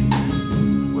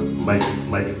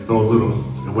might throw a little,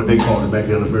 what they called it back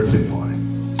then, a birthday party.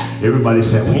 Everybody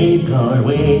said, we ain't going.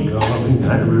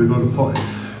 I didn't really go to the party.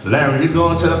 Larry, you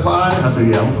going to the party? I said,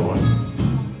 yeah, I'm going.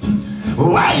 Well,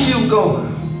 why are you going?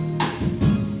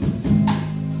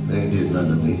 They ain't did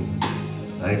nothing to me.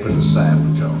 I ain't finna side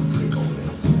with y'all. Trick on them.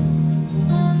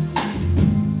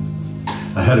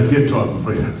 I had a guitar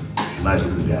player, nice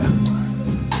little guy.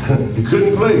 He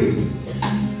couldn't play.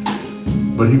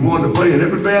 But he wanted to play, and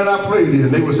every band I played in,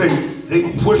 they would say, they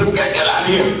would push him, get out of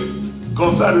here. Go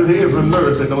inside his head for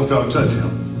nerves, said, don't y'all touch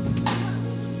him.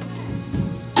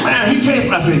 Man, he can't,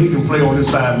 I said, he can play on this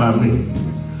side by me.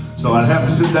 So I'd have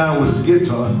to sit down with his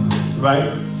guitar,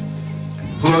 right?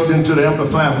 Plugged into the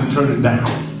amplifier, and we turned it down.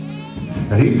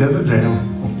 And he does a jam.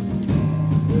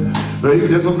 But he was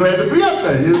just so glad to be up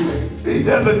there, you see. He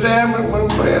does a jam and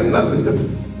wasn't playing nothing.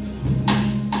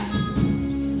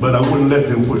 But I wouldn't let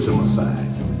them push him aside.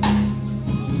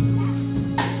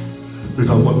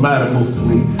 Because what mattered most to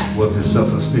me was his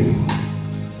self-esteem.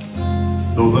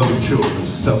 Those other children's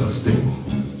self-esteem.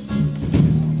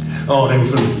 Oh, they were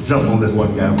trying to jump on this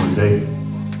one guy one day.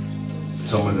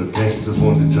 Some of the gangsters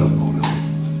wanted to jump on him.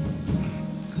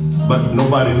 But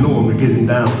nobody knew him to get him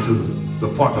down to the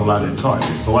parking lot at Target.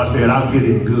 So I said, I'll get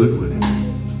him good with him.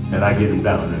 And I get him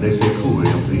down there. They said, cool,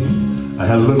 LP. I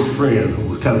had a little friend who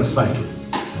was kind of psychic.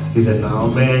 He said, no,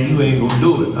 man, you ain't gonna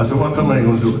do it. I said, why come I ain't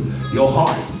gonna do it? Your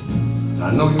heart. I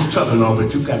know you tough and all,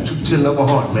 but you got too chin up a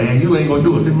heart, man. You ain't gonna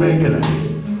do it. I said, man, get out of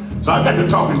here. So I got to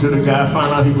talking to the guy, found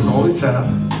out he was the only child,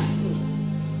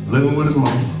 living with his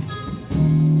mom.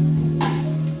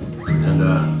 And,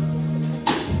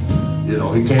 you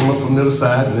know, he came up from the other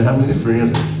side and how many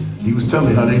friends. He was telling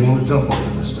me how they want to jump on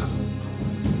him and stuff.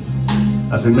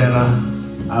 I said, man,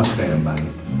 I'll stand by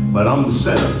you. But I'm the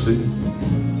setup, see?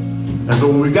 And so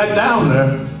when we got down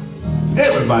there,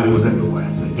 Everybody was everywhere.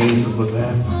 The gangsters were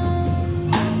there.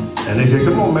 And they said,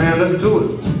 come on, man, let's do it.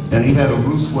 And he had a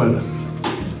blue sweater.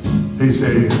 He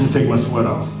said, let me take my sweater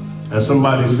off. And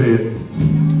somebody said,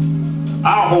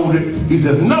 I'll hold it. He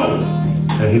said, no.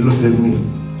 And he looked at me.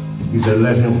 He said,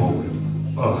 let him hold it.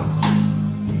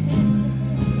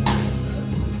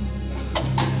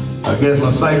 I guess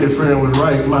my psychic friend was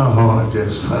right. My heart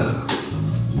just fell.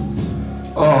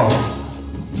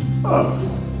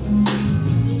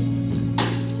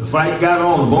 The fight got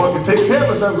on. The boy could take care of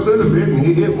himself a little bit, and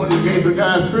he hit one of the gangster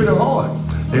guys pretty hard.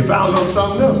 They found out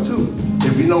something else, too.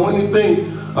 If you know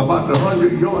anything about the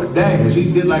 100-yard dash,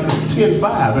 he did like a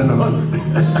 10-5 in the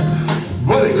 100.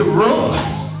 But he could run.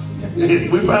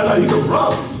 We found out he could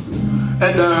run.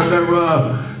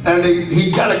 And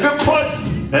he got a good punch,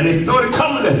 and they started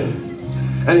coming at him.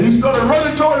 And he started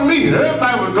running toward me, and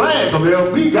everybody was glad because the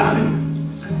LB got him.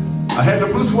 I had the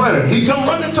blue sweater. He come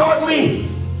running toward me.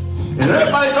 And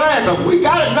everybody glad because we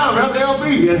got him now, that's the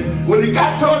LB. And when he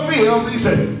got toward me, LB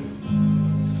said,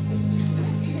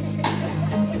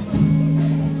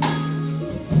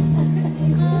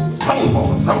 come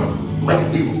on, come on.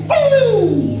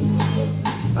 Woo!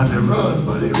 I said, run,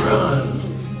 buddy, run.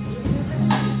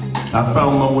 I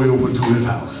found my way over to his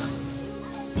house.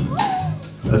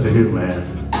 I said, here, man.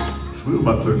 We were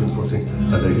about 13, 14.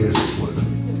 I said, here's the sweater.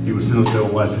 He was sitting up there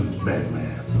watching Batman.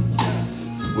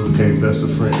 We became best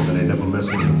of friends, and they never messed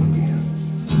with him again.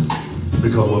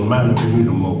 Because what mattered to me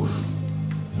the most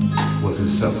was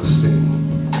his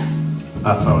self-esteem.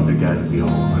 I found the guy to be all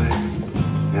right.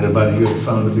 Anybody here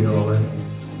found to be all right?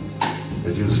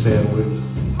 That you stand with?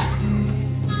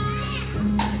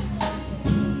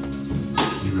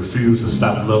 You refuse to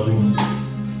stop loving.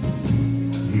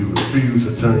 You refuse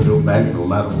to turn your back no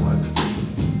matter what.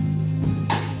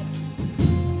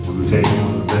 We became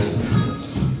one of the best of friends.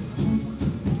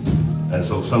 And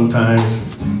so sometimes,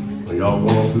 when y'all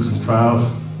going through some trials,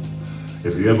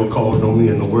 if you ever called on me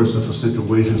in the worst of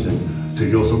situations, and to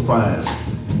your surprise,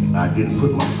 I didn't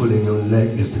put my foot in your neck,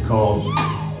 it's because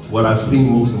what I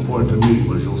esteemed most important to me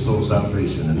was your soul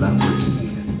salvation, and not what you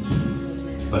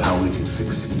did, but how we can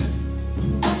fix it.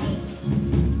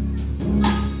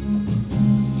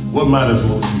 What matters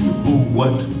most to you? Who,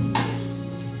 what?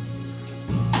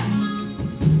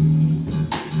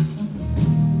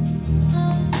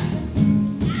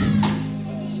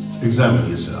 Examine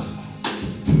yourself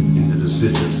in the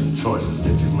decisions and choices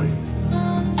that you make.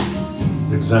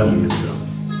 Examine yourself.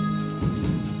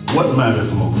 What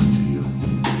matters most to you?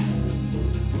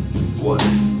 What?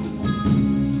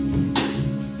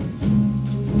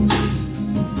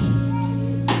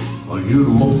 Are you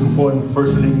the most important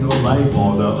person in your life,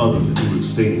 or are there others that you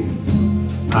esteem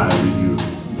higher than you?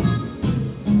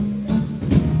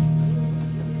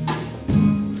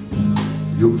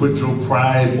 You put your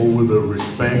pride over the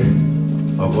respect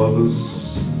of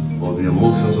others or the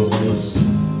emotions of others.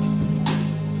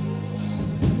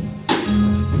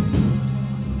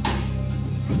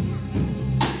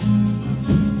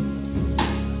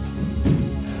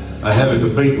 I had a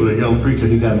debate with a young preacher.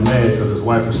 He got mad because his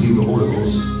wife received the Holy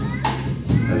Ghost,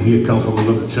 and he had come from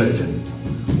another church. And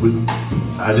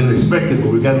I didn't expect it,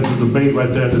 but we got into a debate right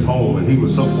there in his home, and he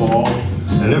was so far off,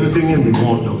 and everything in me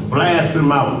wanted to blast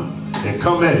him out and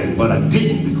come at him, but I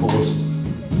didn't because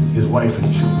his wife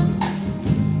and children.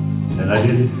 And I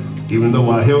didn't, even though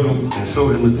I held him and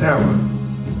showed him his error,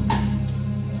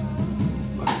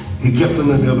 he kept them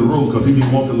in the other room because he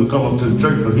didn't want them to come up to the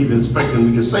church because he didn't expect them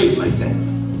to get saved like that.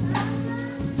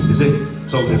 You see?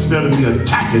 So instead of me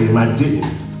attacking him, I didn't.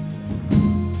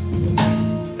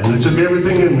 And it took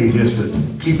everything in me just to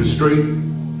keep it straight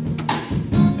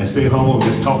and stay home and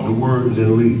just talk the word and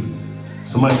then leave.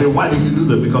 Somebody said, why did you do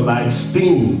that? Because I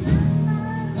esteem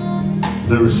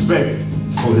the respect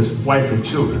for his wife and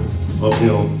children of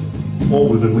him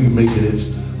over than me making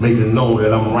it known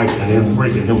that I'm right and him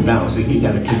breaking him down. See, he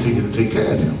got to continue to take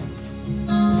care of them.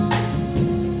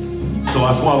 So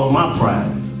I swallowed my pride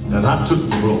and I took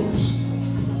the blows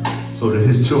so that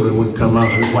his children wouldn't come out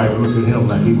and his wife look at him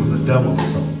like he was a devil or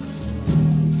something.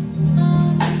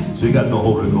 So he got the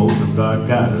Holy Ghost, and God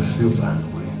got us, he'll find a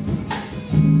way.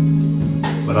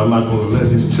 But I'm not going to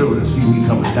let his children see me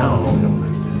coming down on him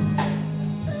like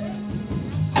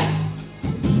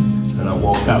that. And I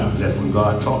walked out, and that's when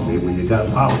God taught me, when you got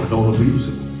power, don't abuse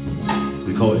it.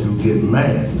 Because you get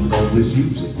mad, don't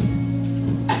misuse it.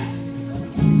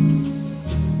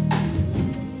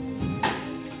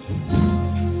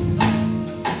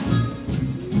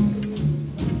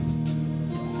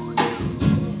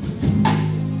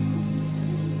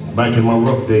 Back in my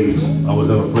rough days, I was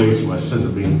in a place where I shouldn't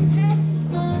have been.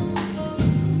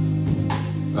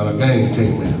 And a gang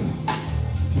came in.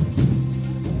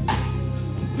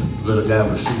 hospital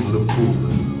guy was shooting a little pool.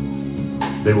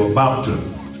 They were about to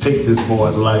take this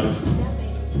boy's life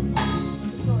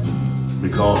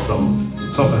because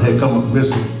something had come up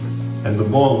missing, and the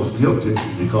boy was guilty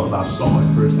because I saw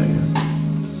it firsthand.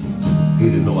 He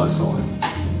didn't know I saw him.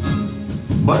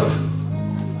 But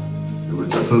it was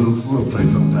just a little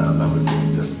place sometimes I would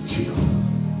go just to chill.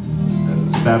 And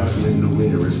the establishment knew me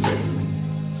and respected me.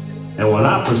 And when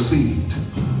I perceived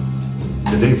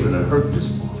that they finna hurt this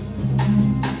boy,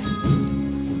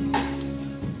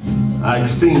 I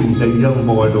esteemed that young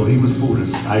boy, though he was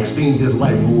foolish, I esteemed his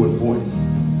life more important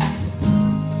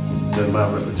than my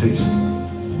reputation.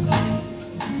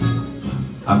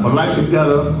 I politely got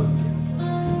up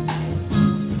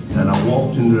and I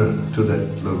walked into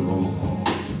that little room hall.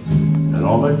 And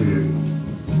all I did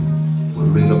was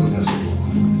lean up against the wall.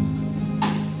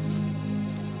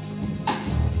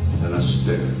 And I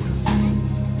stared.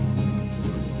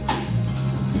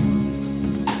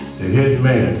 The head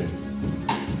man,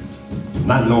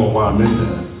 not knowing why I'm in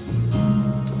there,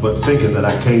 but thinking that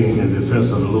I came in defense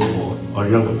of the little boy, or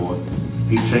younger boy,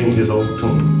 he changed his old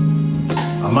tune.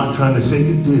 I'm not trying to say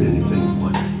you did anything,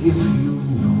 but if you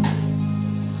know,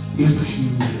 if you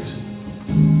listen.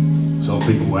 Some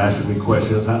people were asking me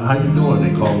questions. How you doing?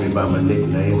 They call me by my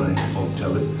nickname. I ain't gonna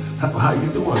tell it. How you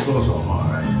doing? So-and-so. I'm all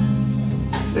right.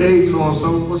 Hey,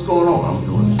 so-and-so, what's going on? I'm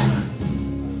doing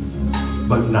fine.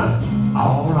 But not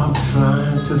all I'm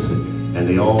trying to say. And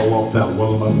they all walked out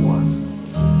one by one.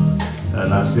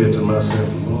 And I said to myself,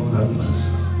 Lord, have mercy.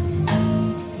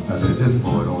 I said, this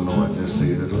boy don't know I just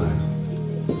saved his life.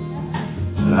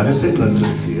 And I didn't say nothing to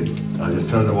the kid. I just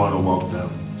turned around and walked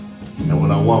out. And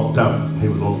when I walked out, he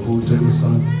was on the food table,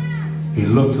 son. He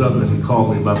looked up and he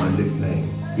called me by my nickname.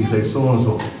 He said,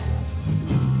 so-and-so.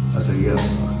 I said, yes,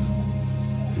 son.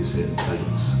 He said,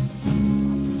 thanks.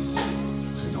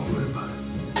 I said, don't worry about it.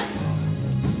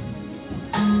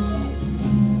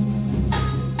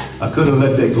 I could have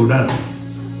let that go down.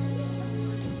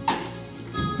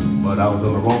 But I was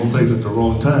in the wrong place at the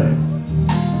wrong time.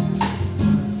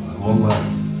 I want my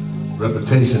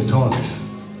reputation tarnished.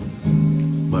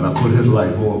 But I put his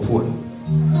life more important.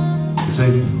 You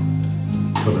see?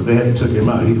 Because if they hadn't took him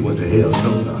out, he'd went to hell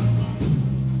sometime.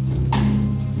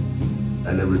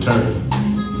 And in return,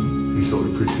 he showed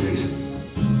appreciation.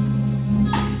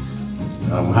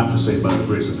 And I'm gonna have to say by the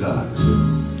grace of God.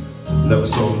 Never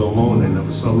saw him no more, and they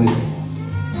never saw me no more.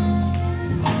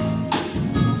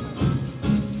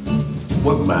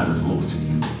 What matters most to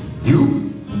you?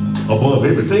 You? Above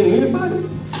everything, anybody?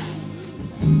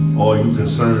 Or are you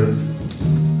concerned,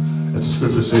 as the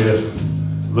scripture says,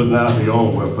 look not after your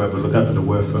own welfare, but look after the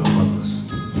welfare of others.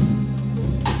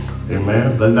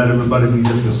 Amen? Let not everybody be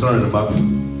just concerned about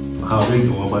how they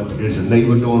doing, but is your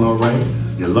neighbor doing all right?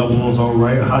 Your loved ones all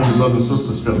right? How your brothers and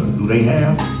sisters feeling? Do they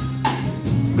have?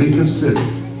 Be considered.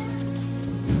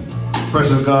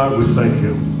 Precious God, we thank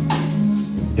you.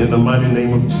 In the mighty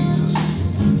name of Jesus,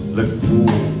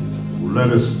 let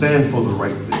us stand for the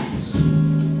right things.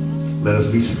 Let us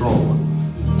be strong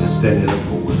in standing up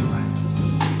for what's right.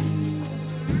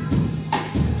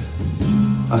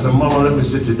 I said, Mama, let me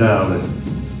sit you down. And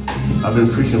I've been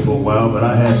preaching for a while, but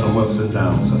I had some ups and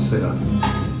downs. I said,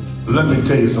 let me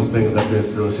tell you some things I've been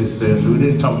through. And she said, so we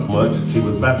didn't talk much. She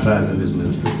was baptized in this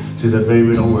ministry. She said,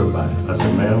 baby, don't worry about it. I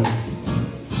said, ma'am.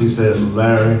 She says,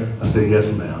 Larry. I said, yes,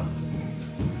 ma'am.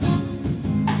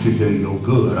 She said, you're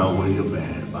good, I'll weigh your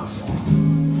bad by far.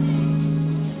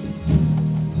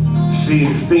 She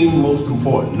esteemed most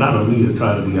important, not on me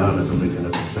trying to be honest and making a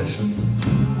confession,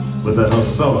 but that her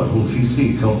son, whom she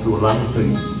see come through a lot of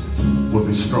things, will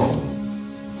be strong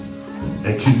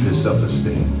and keep his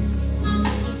self-esteem.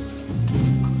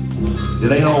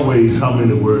 It ain't always how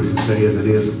many words you say as it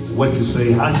is what you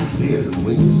say, how you say it, and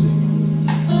when you say it.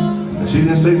 And she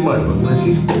didn't say much, but when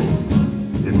she spoke,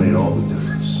 it made all the difference.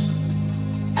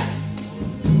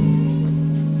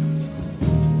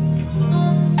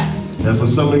 And for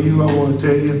some of you, I want to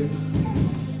tell you,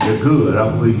 you're good,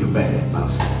 outweigh your bad by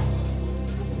far.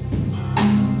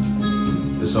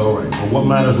 It's all right. But what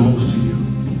matters most to you?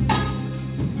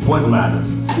 What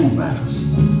matters? Who matters?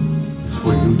 It's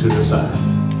for you to decide.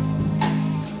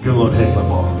 Give a little hand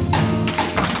clap off.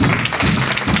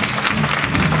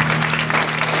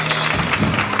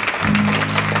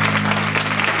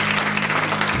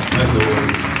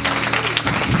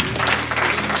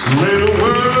 May the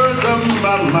words of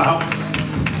my mouth,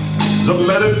 the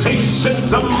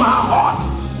meditations of my heart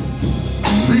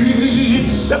be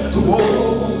acceptable,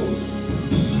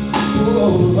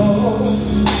 oh Lord.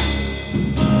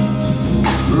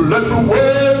 Let the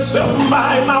words of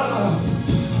my mouth,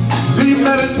 the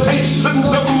meditations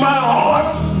of my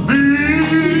heart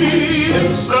be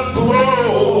except the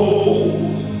Lord.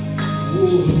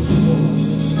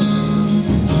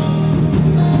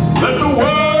 Let the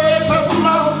words of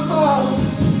my mouth,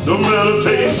 the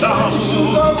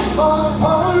meditations of my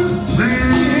heart be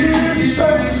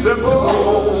acceptable.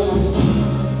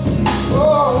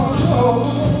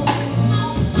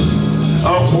 I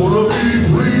wanna be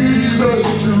pleasing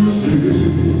to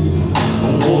thee. I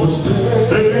wanna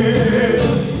stay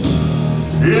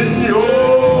in your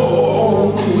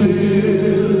will.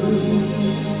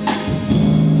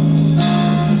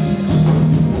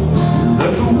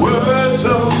 Let the words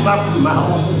of my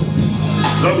mouth,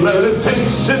 the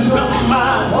meditations of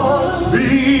my heart be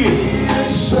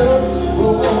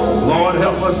acceptable. Lord,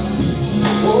 help us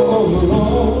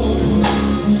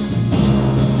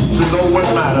to know what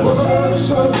matters.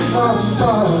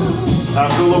 I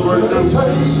feel a virtue.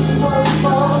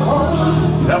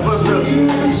 Help us to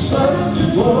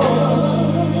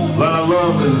let our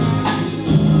love and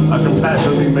our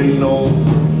compassion be made known.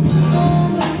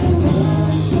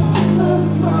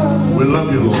 We love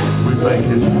you, Lord. We thank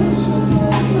you.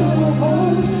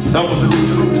 Help us to be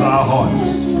true to our hearts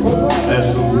as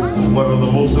to what are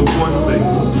the most important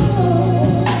things,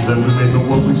 that we may know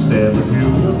where we stand with you,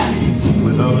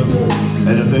 with others,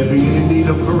 and if there be any need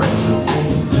of correction,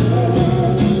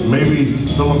 maybe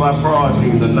some of our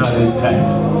priorities are not intact.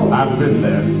 I've been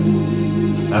there.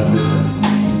 I've been there.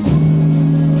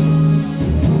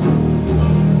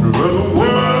 The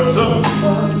words of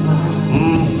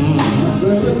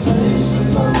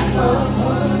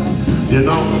you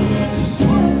know,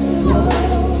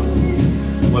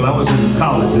 when I was in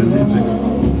college in music,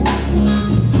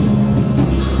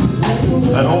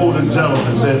 an older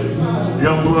gentleman said,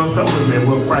 "Young blood, come with me and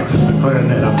we'll practice the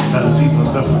clarinet. I'm trying to teach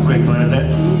myself to play clarinet."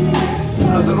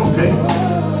 I said, "Okay."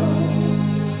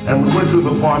 And we went to his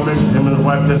apartment, him and his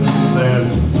wife just was there, and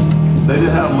they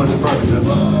didn't have much furniture,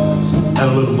 had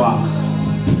a little box.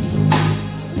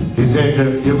 He said,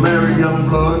 "You married, young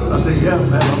blood?" I said, "Yeah,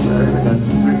 man, I'm married. I got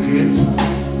 3 kids."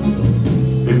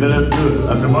 He said, "That's good."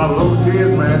 I said, "Well, I love my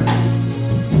kids, man."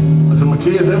 I said, "My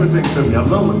kids, everything to me. I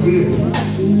love my kids."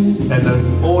 And the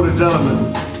older gentleman,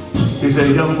 he said,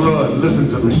 "Young blood, listen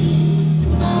to me."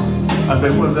 I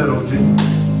said, "What's that, OG?"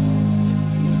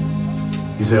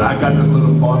 He said, "I got this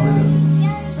little apartment and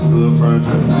a little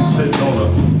furniture. And we sitting on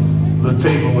the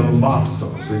table with a box." So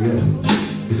I said, "Yeah."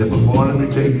 He said, "But boy, let me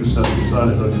tell you something, son,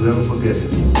 don't you ever forget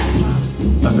it."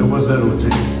 I said, "What's that, OG?"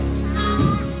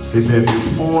 He said,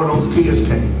 "Before those kids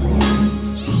came,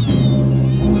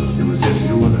 it was just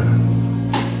you and her.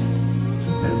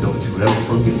 And don't you ever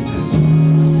forget it."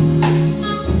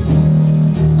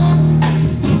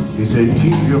 He said,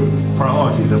 "Keep your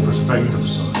priorities in perspective,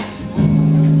 son.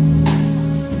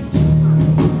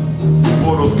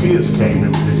 Before those kids came, it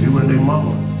was just you and their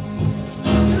mama.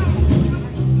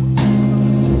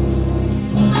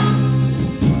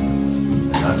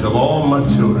 And I tell all my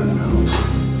children now,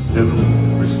 they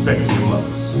respect your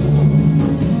mothers.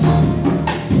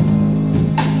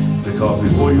 Because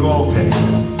before you all came,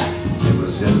 it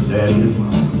was just daddy and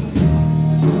mama.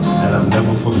 And I've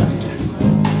never forgot that.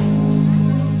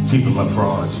 Keeping my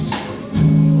priorities straight.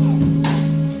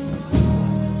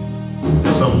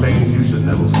 There's some things you should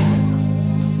never forget.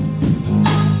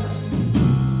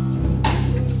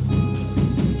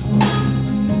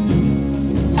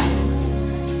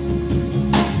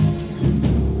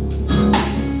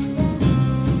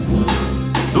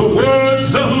 The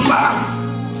words of my,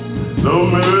 the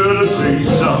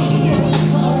meditation.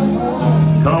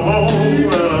 Come on,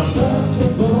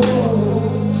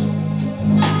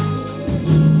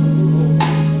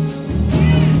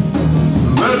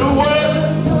 let the words.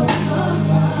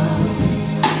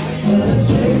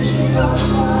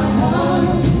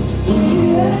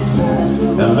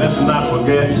 And let's not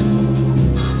forget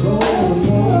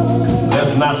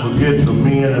the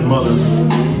men and mothers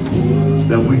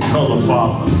that we call a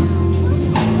father.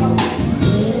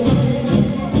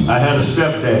 I had a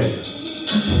stepdad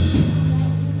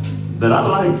that I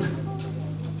liked.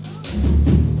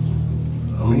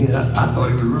 I mean, I thought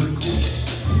he was really cool.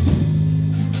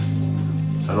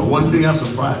 And one day I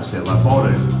surprised him. I bought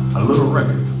a little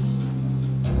record.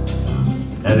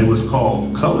 And it was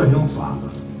called Color Him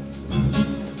Father.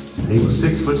 And he was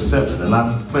 6'7", and I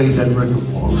played that record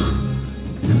for him.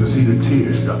 You could see the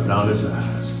tears drop down his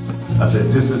eyes. I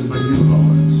said, "This is for you,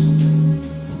 Lawrence.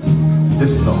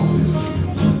 This song is for you."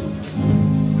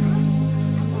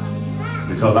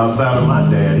 Because outside of my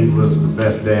dad, he was the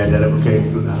best dad that ever came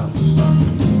through the house.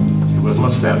 He was my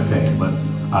stepdad, but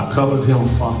I colored him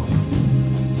father.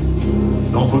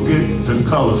 Don't forget to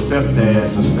color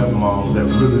stepdads and stepmoms that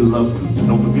really love you.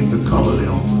 Don't forget to color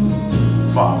them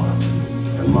father.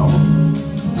 and mama.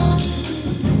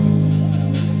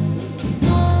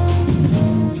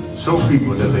 Show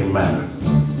people that they matter.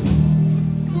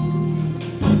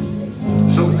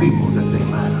 Show people that they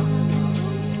matter.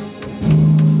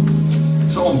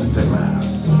 Show them that they matter.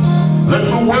 Let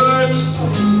the words,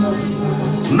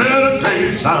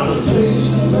 meditation,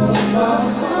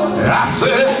 I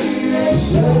said,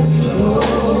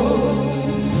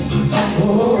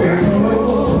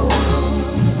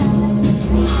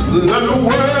 let the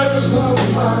words,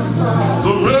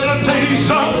 the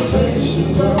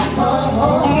meditations of my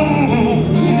heart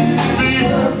be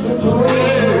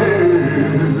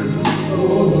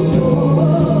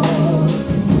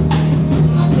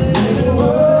the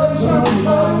words of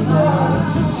my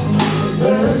mouth,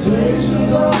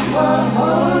 meditations of my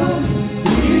heart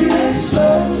be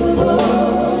acceptable.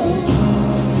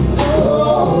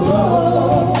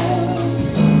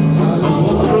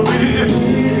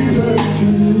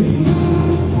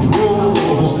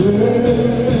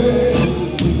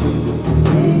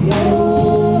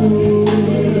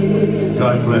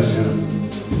 God bless you.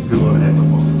 Good Lord, have a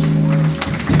moment.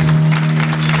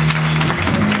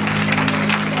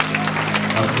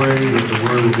 I pray that the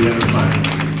word will be edified.